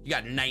 You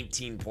got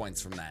 19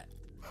 points from that.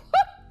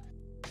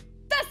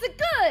 That's a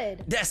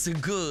good. That's a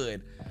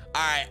good.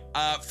 All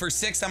right, for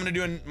 6, I'm gonna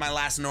do my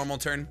last normal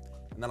turn,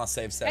 and then I'll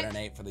save 7 and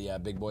 8 for the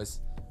big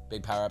boys,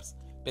 big power-ups,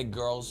 big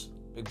girls,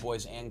 big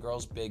boys and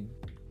girls, big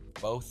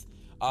both.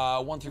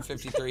 1 through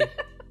 53.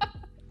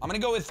 I'm gonna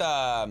go with 3.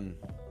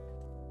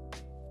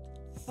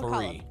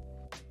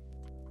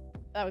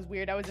 That was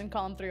weird. I was in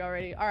column 3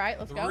 already. All right,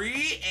 let's go.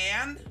 3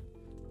 and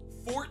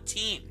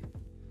 14.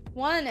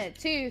 1,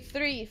 2,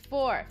 3,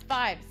 4,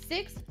 5,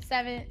 6,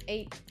 7,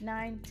 8,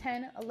 9,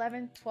 10,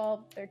 11,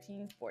 12,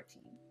 13,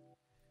 14.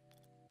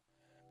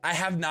 I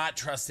have not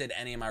trusted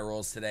any of my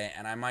rolls today,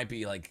 and I might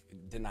be like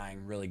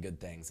denying really good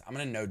things. I'm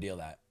gonna no deal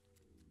that.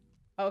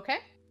 Okay.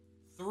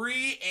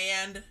 3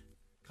 and,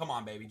 come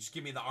on, baby, just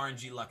give me the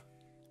RNG luck.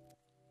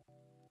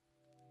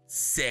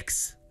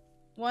 6.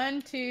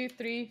 1, 2,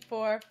 3,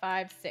 4,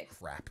 5, 6.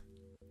 Crap.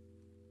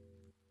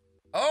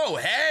 Oh,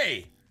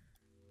 hey!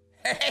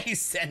 Hey,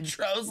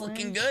 Centro's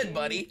looking good,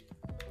 buddy.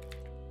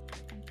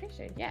 I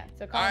appreciate it. Yeah.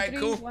 So All column right, 3,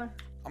 cool. 1.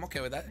 I'm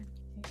okay with that.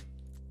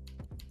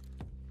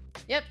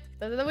 Yep,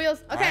 those are the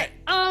wheels. Okay.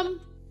 All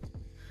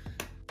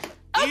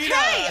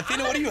Okay.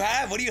 Athena, what do you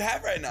have? What do you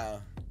have right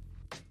now?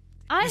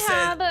 I You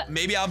have. said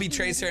maybe I'll be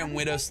Tracer and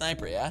Widow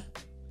Sniper, yeah?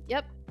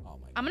 Yep. Oh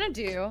my. I'm gonna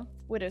do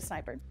Widow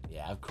Sniper.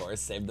 Yeah, of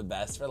course. Save the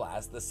best for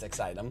last. The 6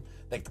 item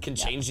that can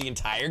change the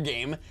entire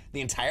game,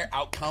 the entire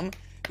outcome,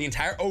 the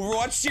entire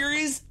Overwatch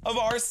series of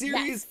our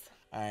series. Yes.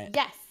 All right.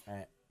 Yes. All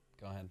right.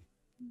 Go ahead.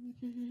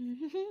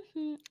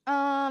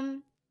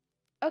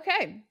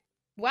 Okay.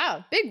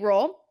 Wow. Big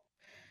roll.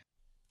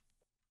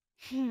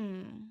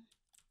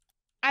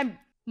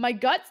 My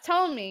gut's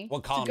telling me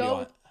What column to do go you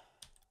want?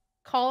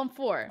 column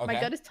 4. My Okay.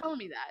 gut is telling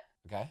me that,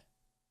 Okay.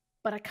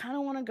 but I kind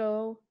of want to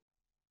go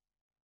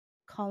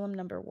column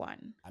number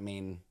 1. I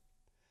mean,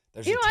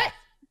 there's You a know what? tech-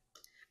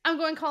 I'm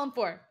going column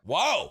 4.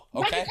 Whoa.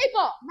 Okay. Magic 8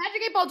 ball.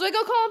 Magic 8 ball. Do I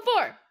go column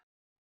 4?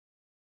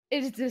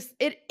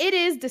 It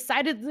is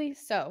decidedly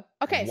so.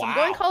 Okay, so I'm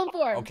going Wow. column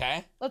 4.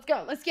 Okay. Let's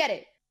go. Let's get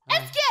it.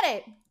 Let's get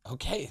it.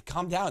 Okay.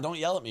 Calm down. Don't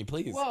yell at me,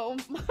 please. Whoa.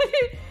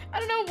 I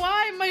don't know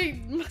why my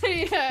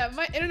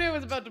internet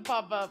was about to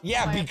pop up.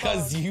 Yeah, on my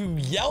because phone. you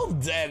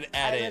yelled at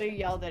I it. literally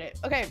yelled at it.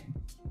 Okay.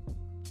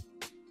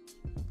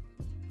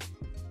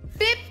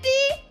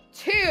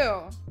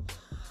 52.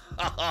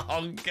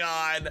 Oh,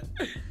 God.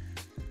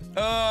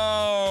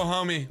 Oh,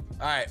 homie.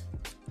 All right.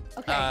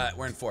 Okay.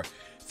 We're in 4.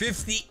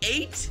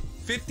 58,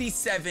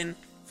 57,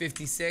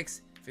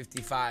 56,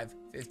 55,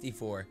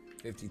 54,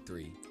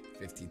 53,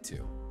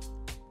 52.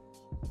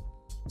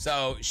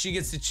 So she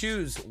gets to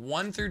choose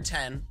 1 through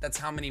 10. That's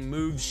how many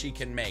moves she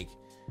can make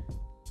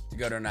to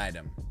go to an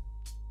item.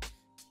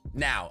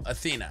 Now,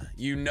 Athena,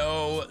 you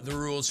know the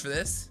rules for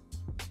this.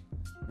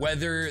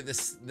 Whether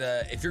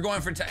if you're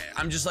going for,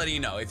 I'm just letting you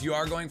know, if you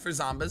are going for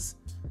Zombas,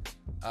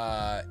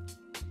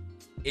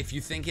 if you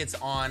think it's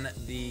on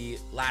the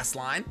last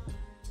line,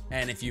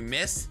 and if you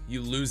miss,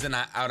 you lose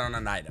out on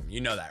an item.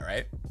 You know that,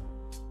 right?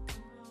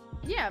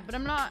 Yeah, but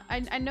I'm not. I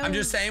know. I'm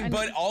just saying,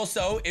 but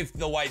also, if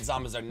the white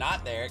Zombas are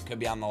not there, it could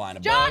be on the line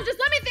above. John, just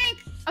let me think.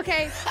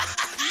 Okay.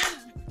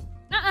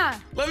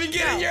 Let me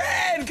get in your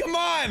head. Come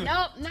on.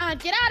 Nope. Nah.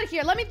 Get out of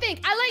here. Let me think.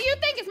 I let you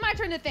think. It's my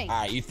turn to think.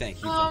 All right, you think.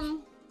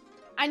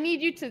 I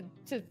need you to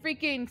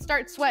freaking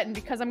start sweating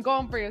because I'm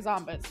going for your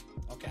Zombas.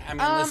 Okay. I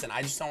mean, listen.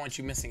 I just don't want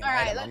you missing an all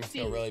right, item. I'm gonna let's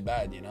feel see. really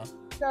bad, you know.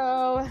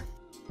 So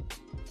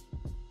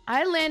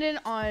I landed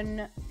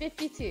on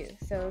 52.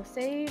 So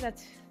say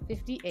that's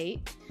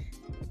 58,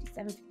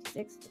 57,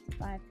 56,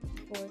 55,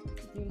 54,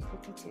 53,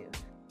 52.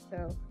 So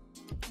 1,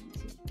 2,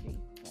 3,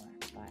 4,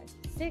 5,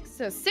 6.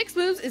 So 6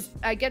 moves is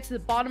I get to the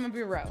bottom of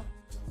your row.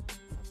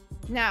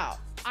 Now,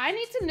 I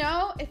need to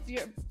know if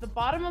you're the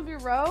bottom of your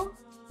row,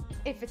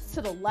 if it's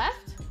to the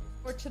left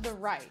or to the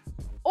right.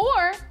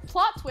 Or,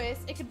 plot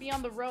twist, it could be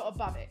on the row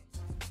above it.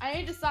 I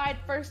need to decide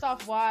first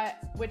off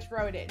which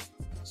row it is.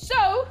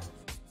 So,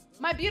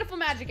 my beautiful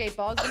magic 8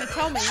 ball is gonna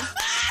tell me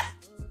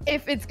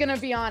if it's gonna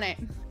be on it.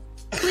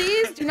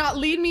 Please do not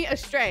lead me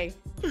astray.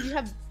 You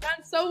have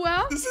done so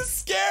well. This is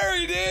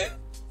scary, dude.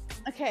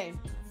 Okay,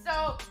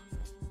 so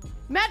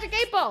magic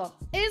 8 ball,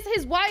 is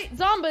his white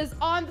Zombas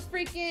on the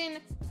freaking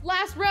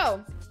last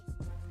row?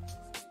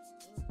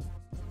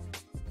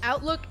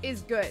 Outlook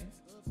is good.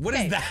 What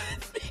Okay. does that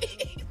mean?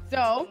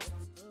 So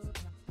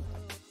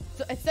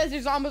it says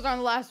your zombies are on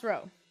the last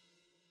row.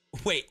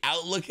 Wait,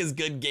 Outlook is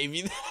good gave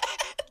you that?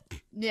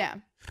 Yeah.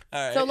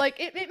 All right. So like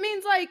it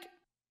means like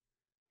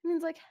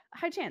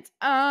high chance.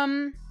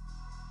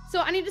 So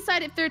I need to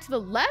decide if they're to the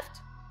left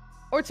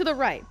or to the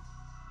right.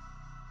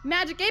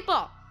 Magic 8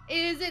 Ball,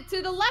 is it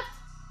to the left?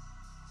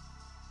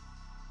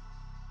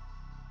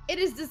 It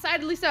is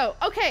decidedly so.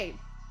 Okay.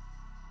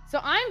 So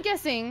I'm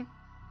guessing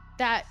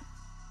that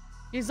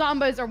your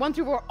zombies are 1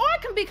 through 4, or I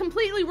can be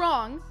completely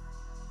wrong,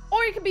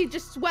 or you could be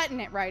just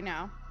sweating it right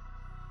now,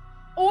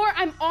 or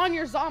I'm on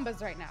your zombies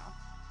right now.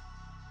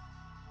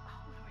 Oh,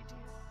 what do I do?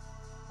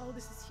 Oh,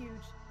 this is huge.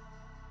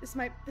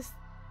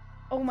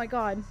 Oh my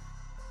god.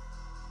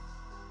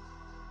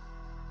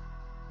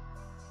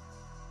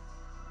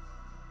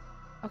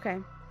 Okay.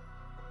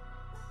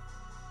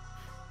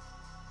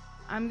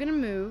 I'm gonna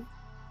move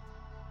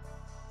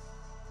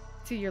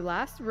to your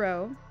last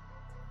row,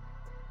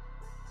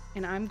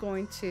 and I'm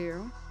going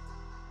to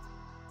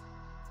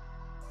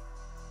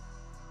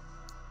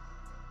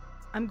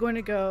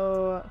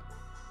go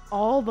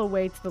all the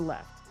way to the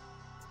left.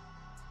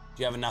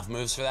 Do you have enough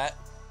moves for that?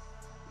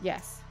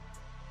 Yes.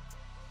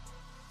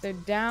 So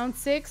down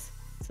 6,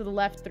 to the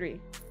left 3.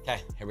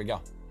 Okay, here we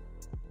go.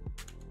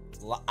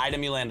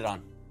 Item you landed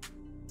on.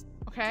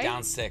 Okay.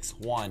 Down 6.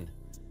 1,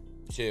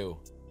 2,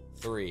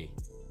 3,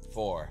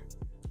 4,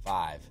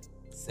 5,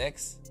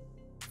 6.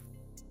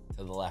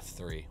 To the left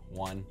 3.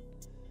 1,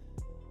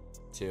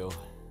 2,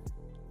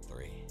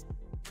 3.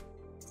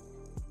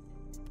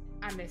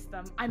 I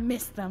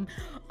missed them.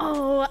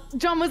 Oh,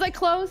 John, was I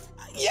close?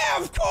 Yeah,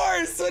 of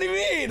course. What do you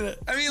mean?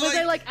 I mean, Was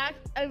I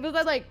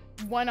like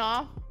one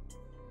off?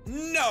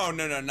 No,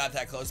 not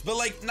that close. But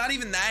like, not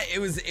even that. It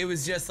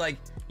was just like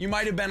you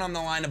might have been on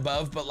the line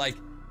above, but like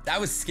that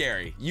was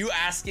scary. You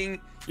asking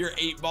your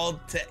 8 Ball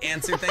to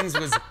answer things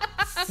was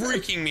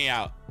freaking me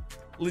out.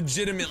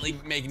 Legitimately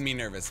making me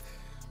nervous.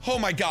 Oh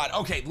my god.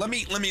 Okay, let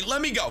me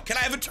go. Can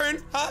I have a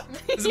turn? Huh?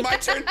 Is it my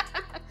turn?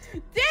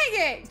 Dang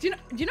it! Do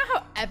you know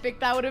how epic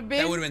that would have been?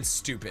 That would have been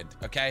stupid.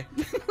 Okay,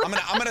 I'm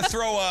gonna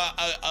throw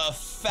a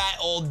fat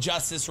old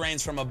Justice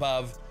Reigns from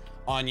above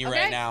on you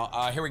right now.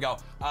 Here we go.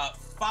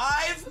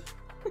 5.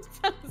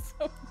 Sounds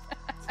so bad.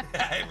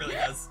 Yeah, it really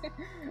does.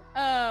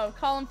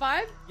 Column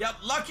 5. Yep,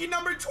 lucky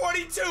number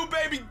 22,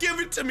 baby. Give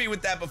it to me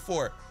with that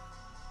before.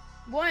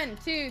 1,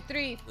 2,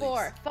 3,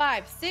 4,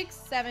 5, 6,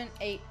 7,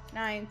 8,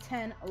 9,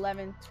 10,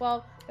 11,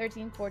 12,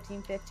 13,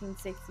 14, 15,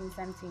 16,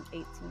 17,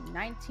 18,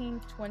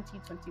 19, 20,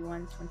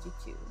 21,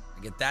 22.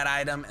 I get that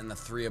item and the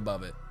 3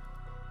 above it.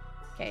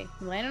 Okay,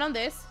 you landed on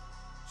this.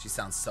 She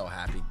sounds so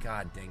happy.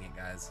 God dang it,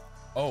 guys.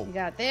 Oh. You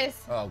got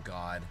this. Oh,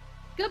 God.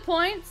 Good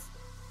points.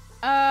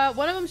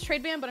 One of them's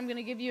trade ban, but I'm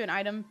gonna give you an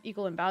item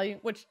equal in value,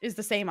 which is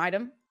the same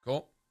item.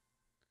 Cool.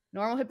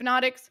 Normal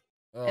hypnotics,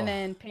 and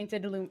then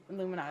painted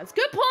illuminatus.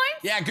 Good points.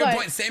 Yeah, good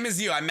point. Same as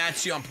you. I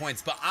matched you on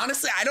points, but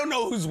honestly, I don't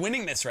know who's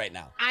winning this right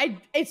now.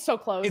 It's so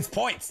close. It's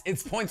points.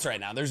 It's points right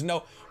now. There's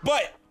no.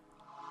 But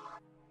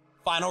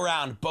final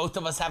round. Both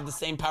of us have the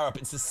same power up.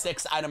 It's a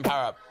 6 item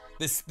power up.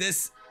 This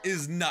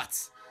is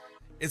nuts.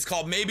 It's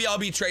called Maybe I'll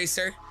Be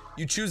Tracer.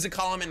 You choose a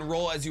column and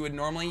roll as you would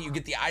normally. You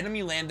get the item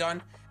you land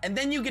on, and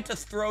then you get to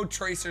throw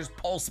Tracer's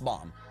Pulse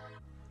Bomb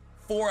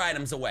 4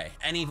 items away.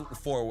 Any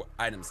 4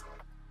 items.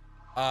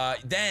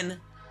 Then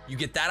you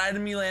get that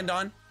item you land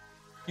on.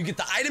 You get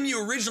the item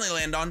you originally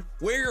land on,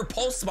 where your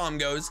Pulse Bomb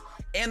goes,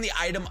 and the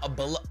item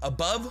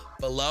above,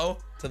 below,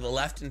 to the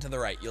left, and to the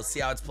right. You'll see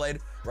how it's played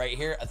right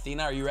here.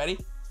 Athena, are you ready?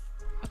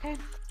 Okay.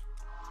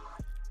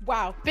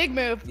 Wow, big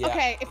move. Yeah.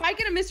 Okay, if I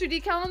get a mystery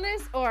decal on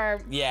this,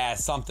 or... Yeah,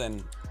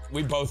 something.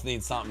 We both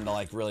need something to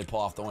like really pull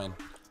off the win.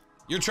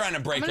 You're trying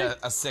to break a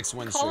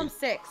 6-win streak. Column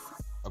 6.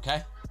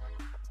 Okay.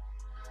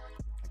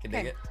 I can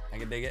dig it. I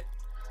can dig it.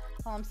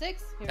 Column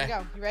 6. Here we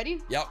go. You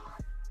ready? Yep.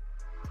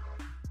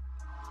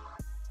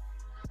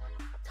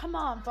 Come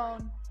on,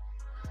 phone.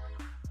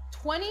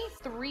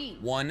 23.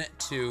 1,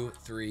 2,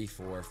 3,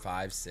 4,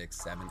 5,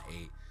 6, 7,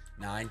 8,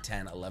 9,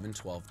 10, 11,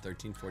 12,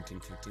 13, 14,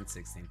 15,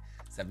 16,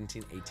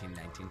 17, 18,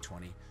 19,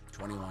 20,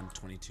 21,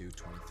 22,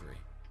 23.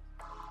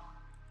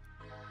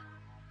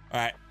 All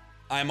right.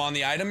 I'm on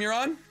the item you're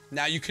on.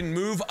 Now you can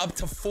move up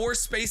to 4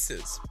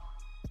 spaces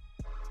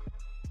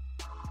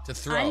to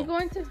throw. I'm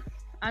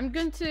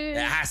going to. It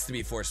has to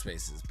be 4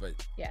 spaces,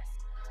 but. Yes.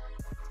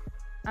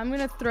 I'm going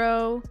to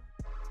throw.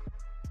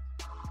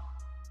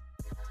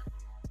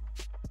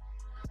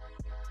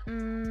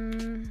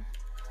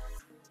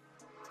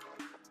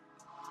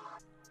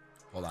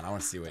 Hold on, I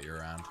want to see what you're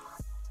around.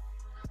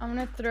 I'm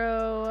going to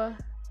throw.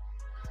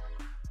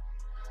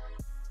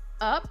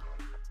 Up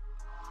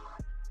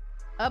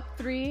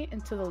 3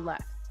 and to the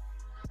left.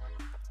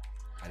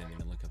 I didn't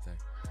even look up there.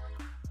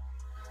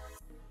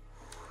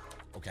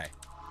 Okay.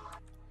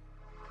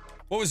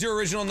 What was your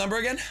original number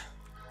again?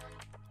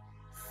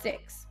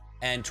 6.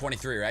 And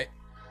 23, right?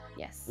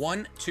 Yes.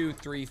 1, 2,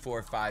 3,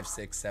 4, 5,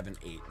 6, 7,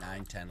 8,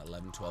 9, 10,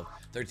 11, 12,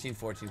 13,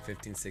 14,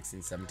 15,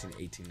 16, 17,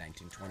 18,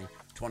 19, 20,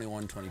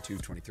 21, 22,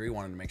 23.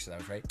 Wanted to make sure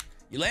that was right.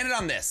 You landed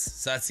on this.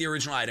 So that's the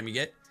original item you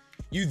get.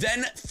 You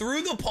then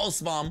threw the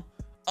pulse bomb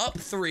up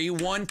 3,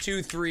 1,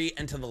 2, 3,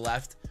 and to the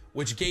left,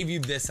 which gave you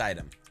this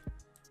item.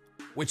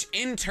 Which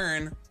in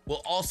turn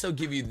will also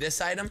give you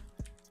this item,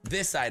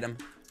 this item,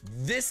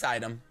 this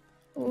item.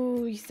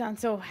 Ooh, you sound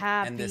so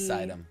happy. And this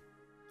item.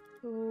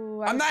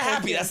 Ooh, I'm not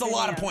happy. That's a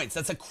lot of points.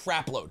 That's a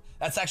crap load.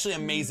 That's actually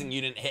amazing.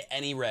 You didn't hit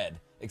any red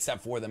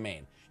except for the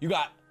main. You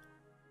got.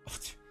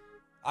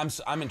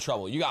 I'm in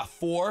trouble. You got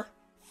 4,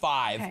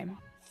 5, Okay.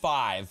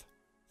 5,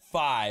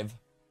 5,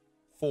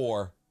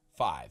 4,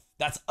 5.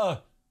 That's a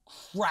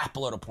crap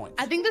load of points.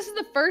 I think this is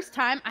the first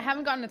time I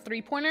haven't gotten a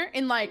 3-pointer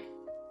in like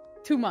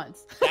 2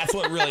 months. That's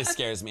what really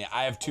scares me.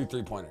 I have 2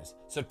 3-pointers.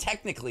 So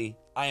technically,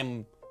 I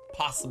am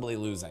possibly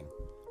losing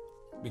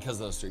because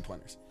of those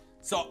 3-pointers.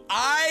 So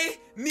I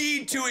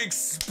need to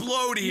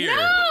explode here.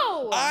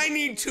 No! I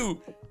need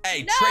to.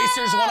 Hey, No!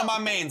 Tracer's one of my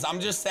mains. I'm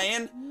just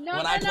saying. No,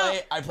 when no,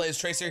 I play as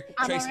Tracer.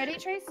 I'm Tracer. already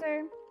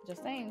Tracer.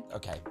 Just saying.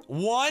 Okay.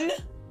 1.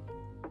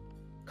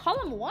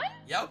 Call him 1?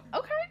 Yep.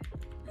 Okay.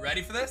 You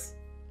ready for this?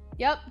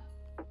 Yep.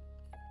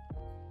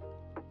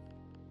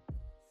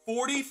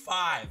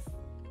 45.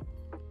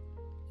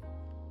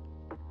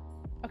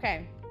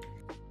 Okay.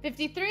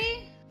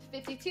 53,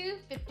 52,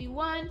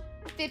 51,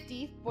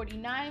 50,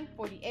 49,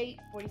 48,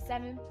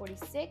 47,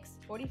 46,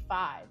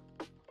 45.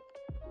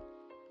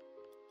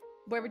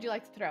 Where would you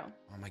like to throw?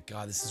 Oh my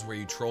god, this is where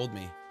you trolled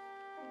me.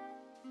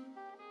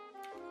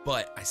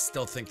 But I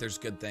still think there's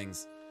good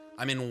things.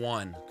 I'm in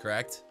 1,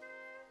 correct?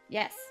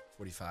 Yes.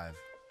 45.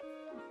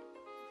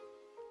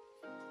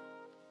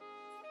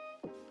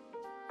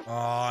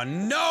 Oh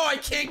no, I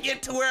can't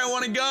get to where I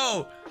want to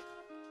go.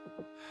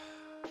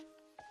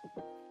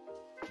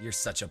 You're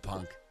such a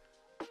punk.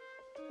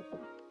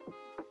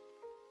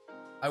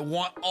 I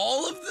want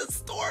all of the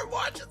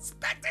Stormwatch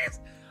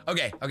inspectors.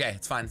 Okay,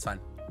 it's fine, it's fine.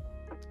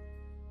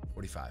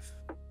 45.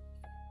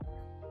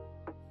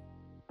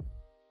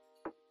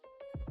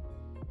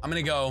 I'm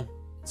gonna go,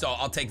 so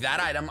I'll take that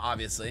item,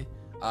 obviously.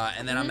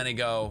 And then I'm gonna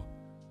go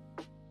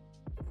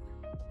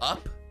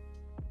up.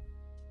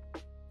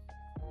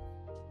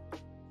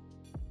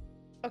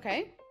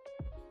 Okay.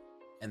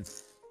 And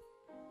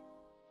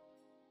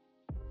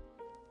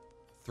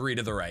 3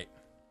 to the right.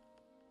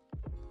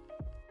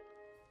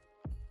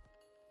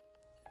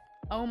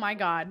 Oh my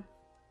god.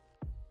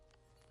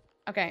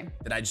 Okay.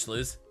 Did I just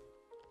lose?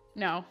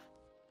 No.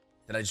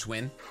 Did I just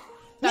win?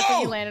 That's Whoa!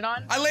 what you landed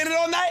on. I landed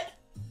on that?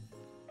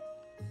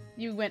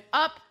 You went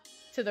up,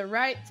 to the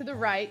right, to the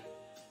right.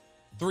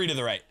 3 to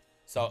the right.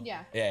 So,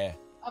 Yeah. yeah.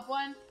 Up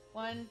 1,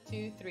 1,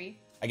 2, 3.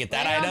 I get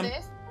that Land on item,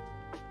 this.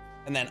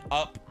 and then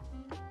up,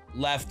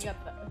 left, You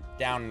got the.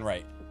 down, and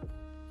right.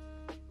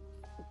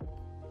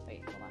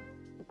 Wait, hold on.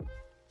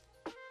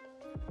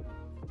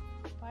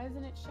 Why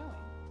isn't it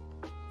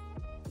showing?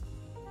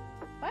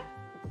 What?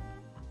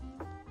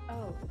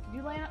 Oh,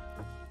 you land.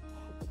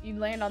 You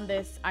land on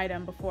this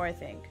item before, I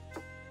think.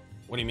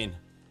 What do you mean?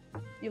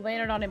 You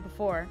landed on it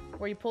before.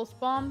 Where you pulse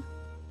bomb,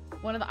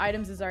 one of the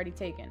items is already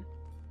taken.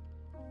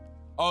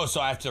 Oh, so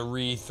I have to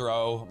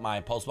re-throw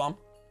my pulse bomb?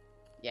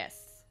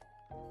 Yes.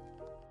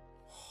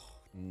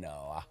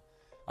 No,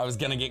 I was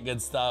gonna get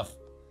good stuff.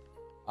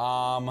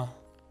 I'm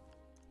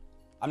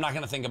not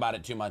gonna think about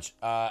it too much.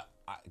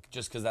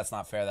 Just because that's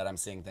not fair that I'm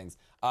seeing things.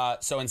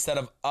 So instead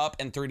of up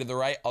and 3 to the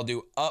right, I'll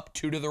do up,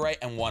 2 to the right,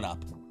 and 1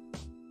 up.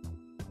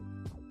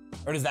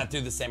 Or does that do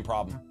the same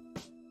problem?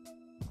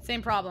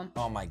 Same problem.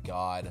 Oh my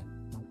god.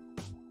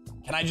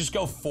 Can I just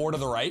go 4 to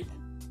the right?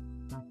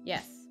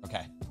 Yes.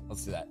 Okay,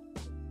 let's do that.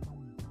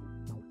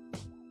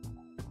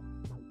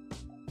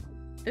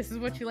 This is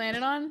what you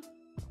landed on.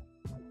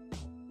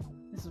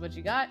 This is what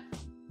you got.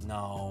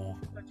 No.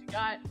 This is what you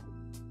got.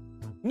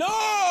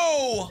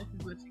 No! This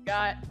is what you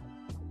got.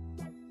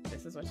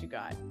 This is what you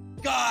got.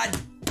 God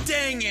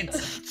dang it!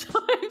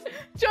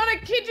 John, I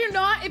kid you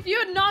not. If you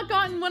had not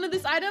gotten one of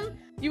this item,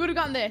 you would have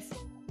gotten this.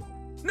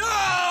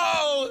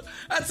 No!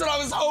 That's what I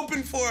was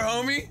hoping for,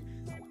 homie.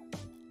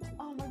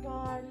 Oh my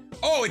god.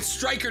 Oh, it's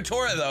Striker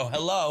Tora though.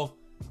 Hello.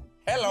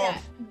 Hello.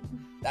 Yeah.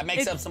 That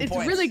makes up some it's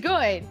points. It's really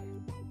good.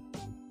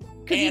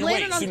 And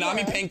wait,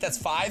 Tsunami Pink, that's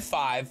 5,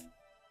 5,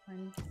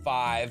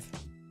 5,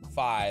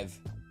 5,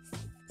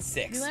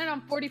 6. You landed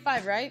on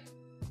 45, right?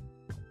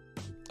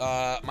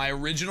 My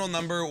original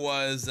number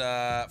was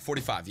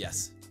 45,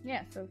 yes.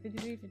 Yeah, so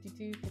 53,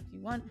 52,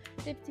 51,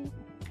 50,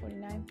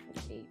 49,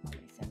 48,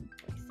 47,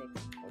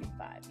 46,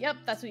 45. Yep,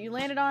 that's what you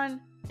landed on.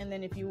 And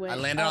then if you went I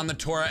landed on the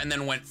Tora and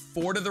then went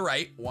 4 to the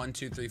right. 1,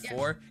 2, 3,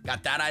 4.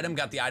 Got that item,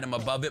 got the item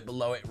above it,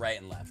 below it, right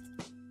and left.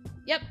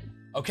 Yep.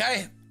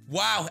 Okay.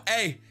 Wow.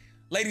 Hey,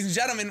 ladies and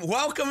gentlemen,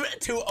 welcome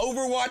to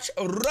Overwatch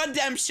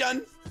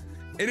Redemption.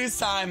 It is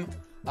time.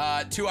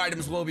 2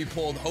 items will be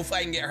pulled.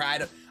 Hopefully I can get her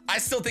item. I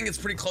still think it's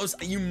pretty close.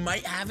 You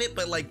might have it,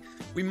 but like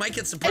we might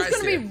get surprised.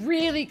 It's gonna be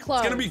really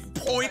close. It's gonna be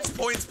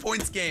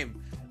points game.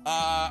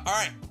 All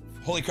right.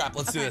 Holy crap,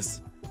 let's do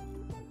this.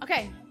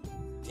 Okay.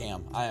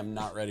 Damn, I am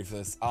not ready for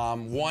this.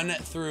 1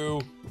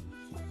 through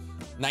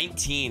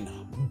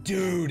 19.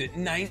 Dude,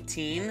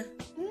 19? 19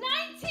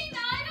 items?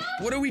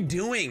 What are we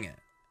doing?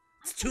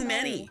 It's too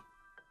many.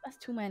 That's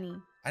too many.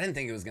 I didn't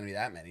think it was gonna be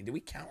that many. Did we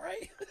count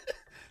right?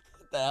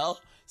 What the hell?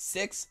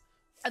 6?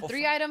 A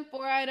 3 item,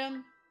 4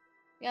 item.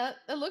 Yeah,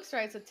 that looks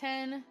right. So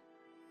 10,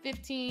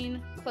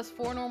 15, plus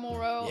 4 normal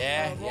row.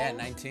 Yeah, rolls. yeah,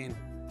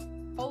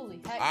 19.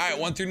 Holy heck. All right,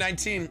 1 through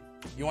 19.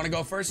 You want to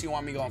go first? Or you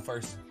want me going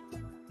first?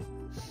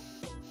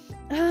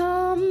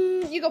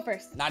 You go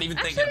first. Not even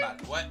thinking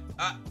about it. What?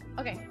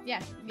 Okay,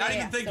 yeah. Not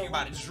even thinking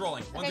about it. Just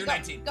rolling. 1 through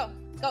 19. Go.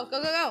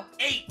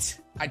 8.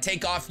 I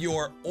take off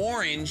your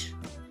orange.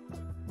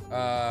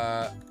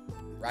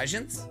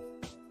 Rations?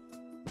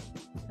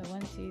 So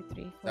 1, 2,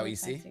 3, 4, that what you 5,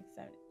 see? 6,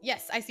 7.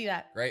 Yes, I see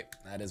that. Right.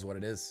 That is what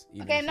it is.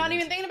 Okay, I'm not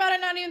even thinking about it.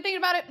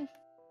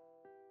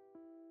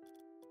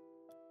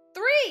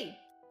 3.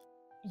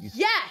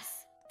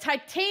 Yes.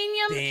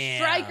 Titanium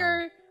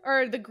striker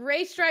or the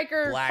gray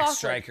striker. Black clockwork.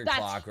 striker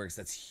clockworks.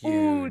 That's huge.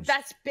 Ooh,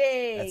 that's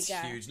big. That's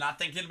huge. Not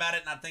thinking about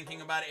it.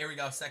 Here we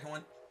go. Second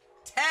one.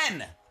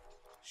 10.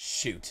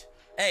 Shoot.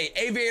 Hey,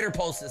 aviator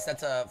poultice.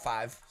 That's a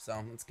 5.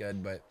 So that's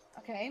good. But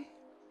Okay.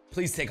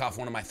 please take off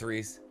one of my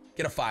 3s.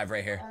 Get a 5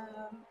 right here.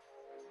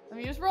 Let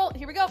me just roll.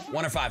 Here we go.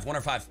 1 or 5.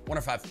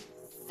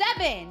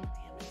 7.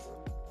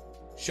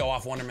 Show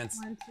off wonderments.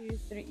 1, 2,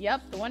 3.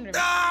 Yep, the wonderment.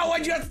 Ah,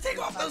 why'd you have to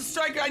take off those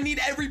striker? I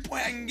need every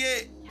point I can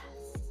get. Yes.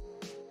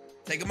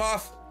 Take them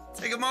off.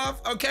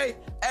 Okay.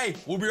 Hey,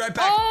 we'll be right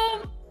back.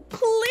 Oh,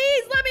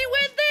 please let me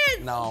win this.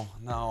 No,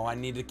 I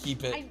need to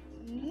keep it.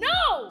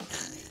 No.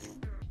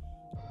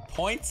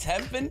 Points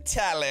have been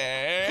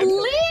tallied.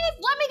 Please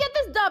let me get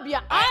this W.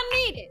 I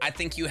need it. I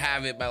think you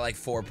have it by like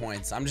 4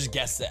 points. I'm just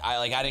guessing.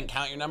 I didn't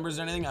count your numbers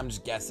or anything. I'm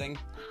just guessing.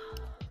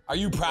 Are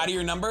you proud of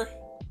your number?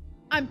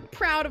 I'm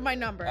proud of my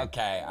number.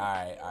 Okay, all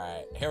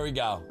right. Here we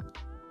go.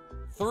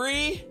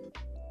 3,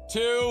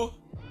 2,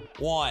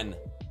 1.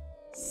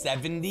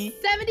 70.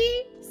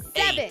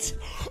 77.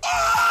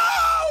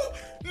 Oh!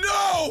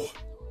 No!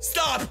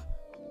 Stop!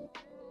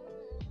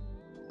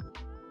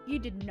 You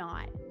did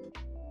not.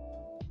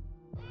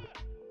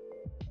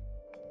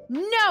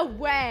 No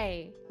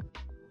way.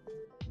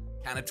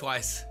 Count it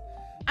twice.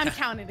 I'm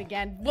counting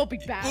again. We'll be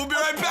back. We'll be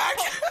right back.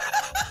 No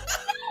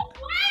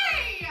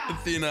way!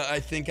 Athena,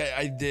 I think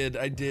I did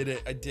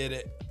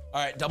it.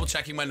 All right, double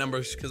checking my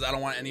numbers because I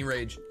don't want any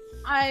rage.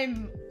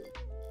 I'm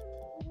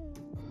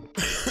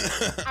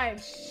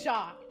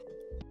shocked.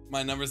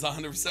 My number's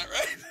 100%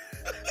 right.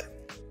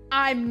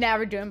 I'm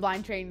never doing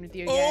blind trading with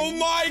you again. Oh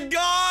my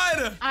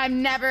God!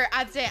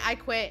 I'd say I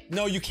quit.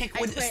 No, you can't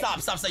quit. quit. Stop.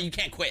 You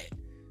can't quit.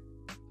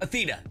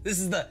 Athena, this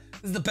is the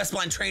best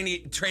blind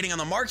trading on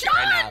the market John!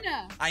 right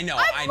now. I know.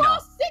 I've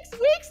lost 6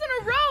 weeks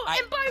in a row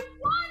and by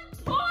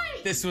 1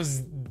 point. This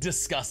was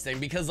disgusting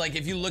because like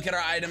if you look at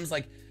our items,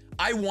 like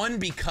I won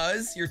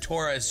because your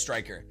Torah is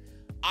striker.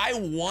 I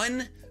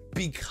won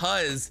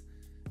because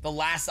the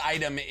last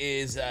item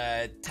is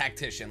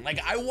tactician. Like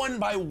I won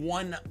by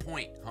 1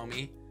 point,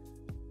 homie.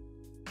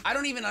 I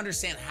don't even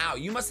understand how.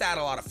 You must have had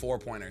a lot of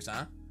 4-pointers,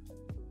 huh?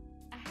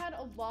 I had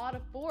a lot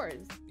of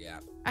 4s. Yeah.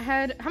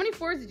 How many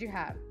 4s did you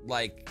have?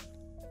 Like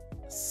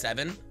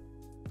 7,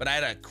 but I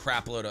had a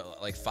crap load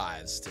of like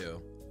 5s too.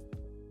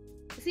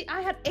 See,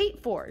 I had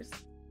 8 4s.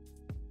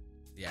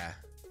 Yeah.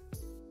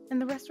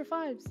 And the rest were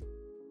 5s.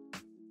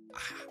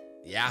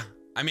 Yeah.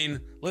 I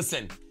mean,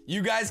 listen,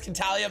 you guys can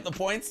tally up the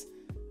points.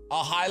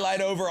 I'll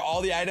highlight over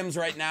all the items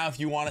right now if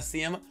you want to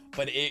see them,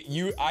 but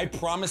I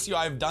promise you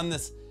I've done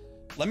this.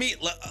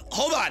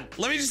 Hold on.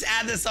 Let me just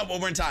add this up one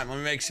more time. Let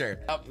me make sure.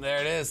 Oh,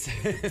 there it is.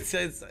 It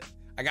says,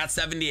 I got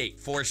 78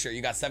 for sure.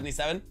 You got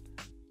 77?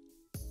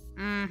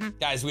 Mm-hmm.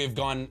 Guys, we have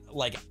gone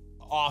like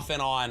off and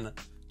on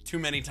too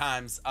many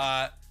times.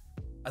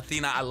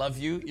 Athena, I love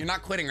you. You're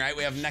not quitting, right?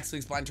 We have next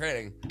week's blind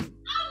trading. I'm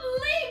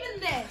leaving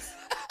this.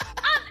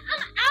 I'm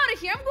out of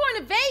here. I'm going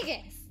to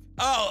Vegas.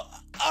 Oh,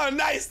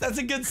 nice. That's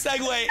a good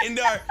segue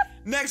into our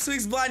next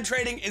week's blind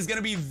trading is going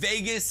to be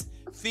Vegas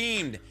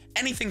themed.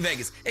 Anything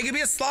Vegas. It could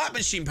be a slot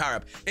machine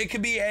power-up. It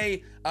could be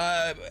a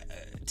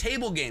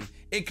table game.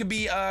 It could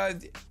be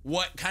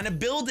what kind of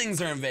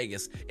buildings are in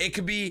Vegas. It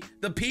could be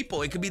the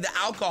people. It could be the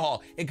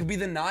alcohol. It could be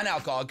the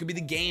non-alcohol. It could be the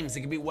games.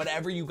 It could be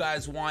whatever you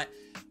guys want.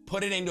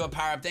 Put it into a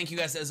power-up. Thank you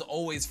guys as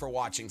always for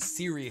watching.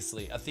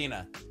 Seriously,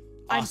 Athena.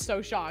 I'm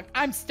so shocked.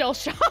 I'm still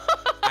shocked.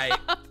 I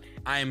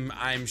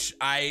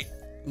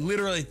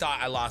literally thought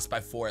I lost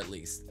by 4 at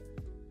least.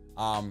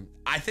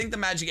 I think the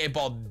Magic 8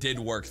 Ball did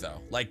work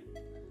though. Like,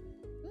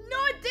 no,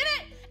 it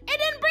didn't. It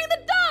didn't bring the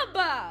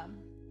dub.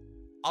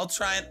 I'll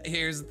try it.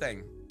 Here's the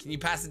thing. Can you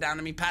pass it down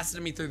to me? Pass it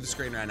to me through the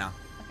screen right now.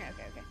 Okay.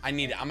 I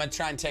need it. I'm gonna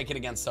try and take it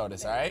against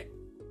Sodas, all right?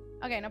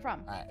 Okay, no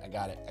problem. All right, I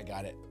got it.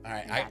 All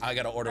right, I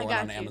gotta order one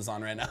on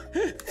Amazon right now.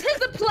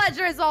 Tis a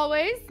pleasure as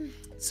always.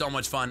 So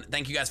much fun.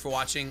 Thank you guys for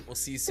watching. We'll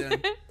see you soon.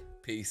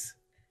 Peace.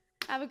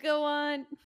 Have a good one.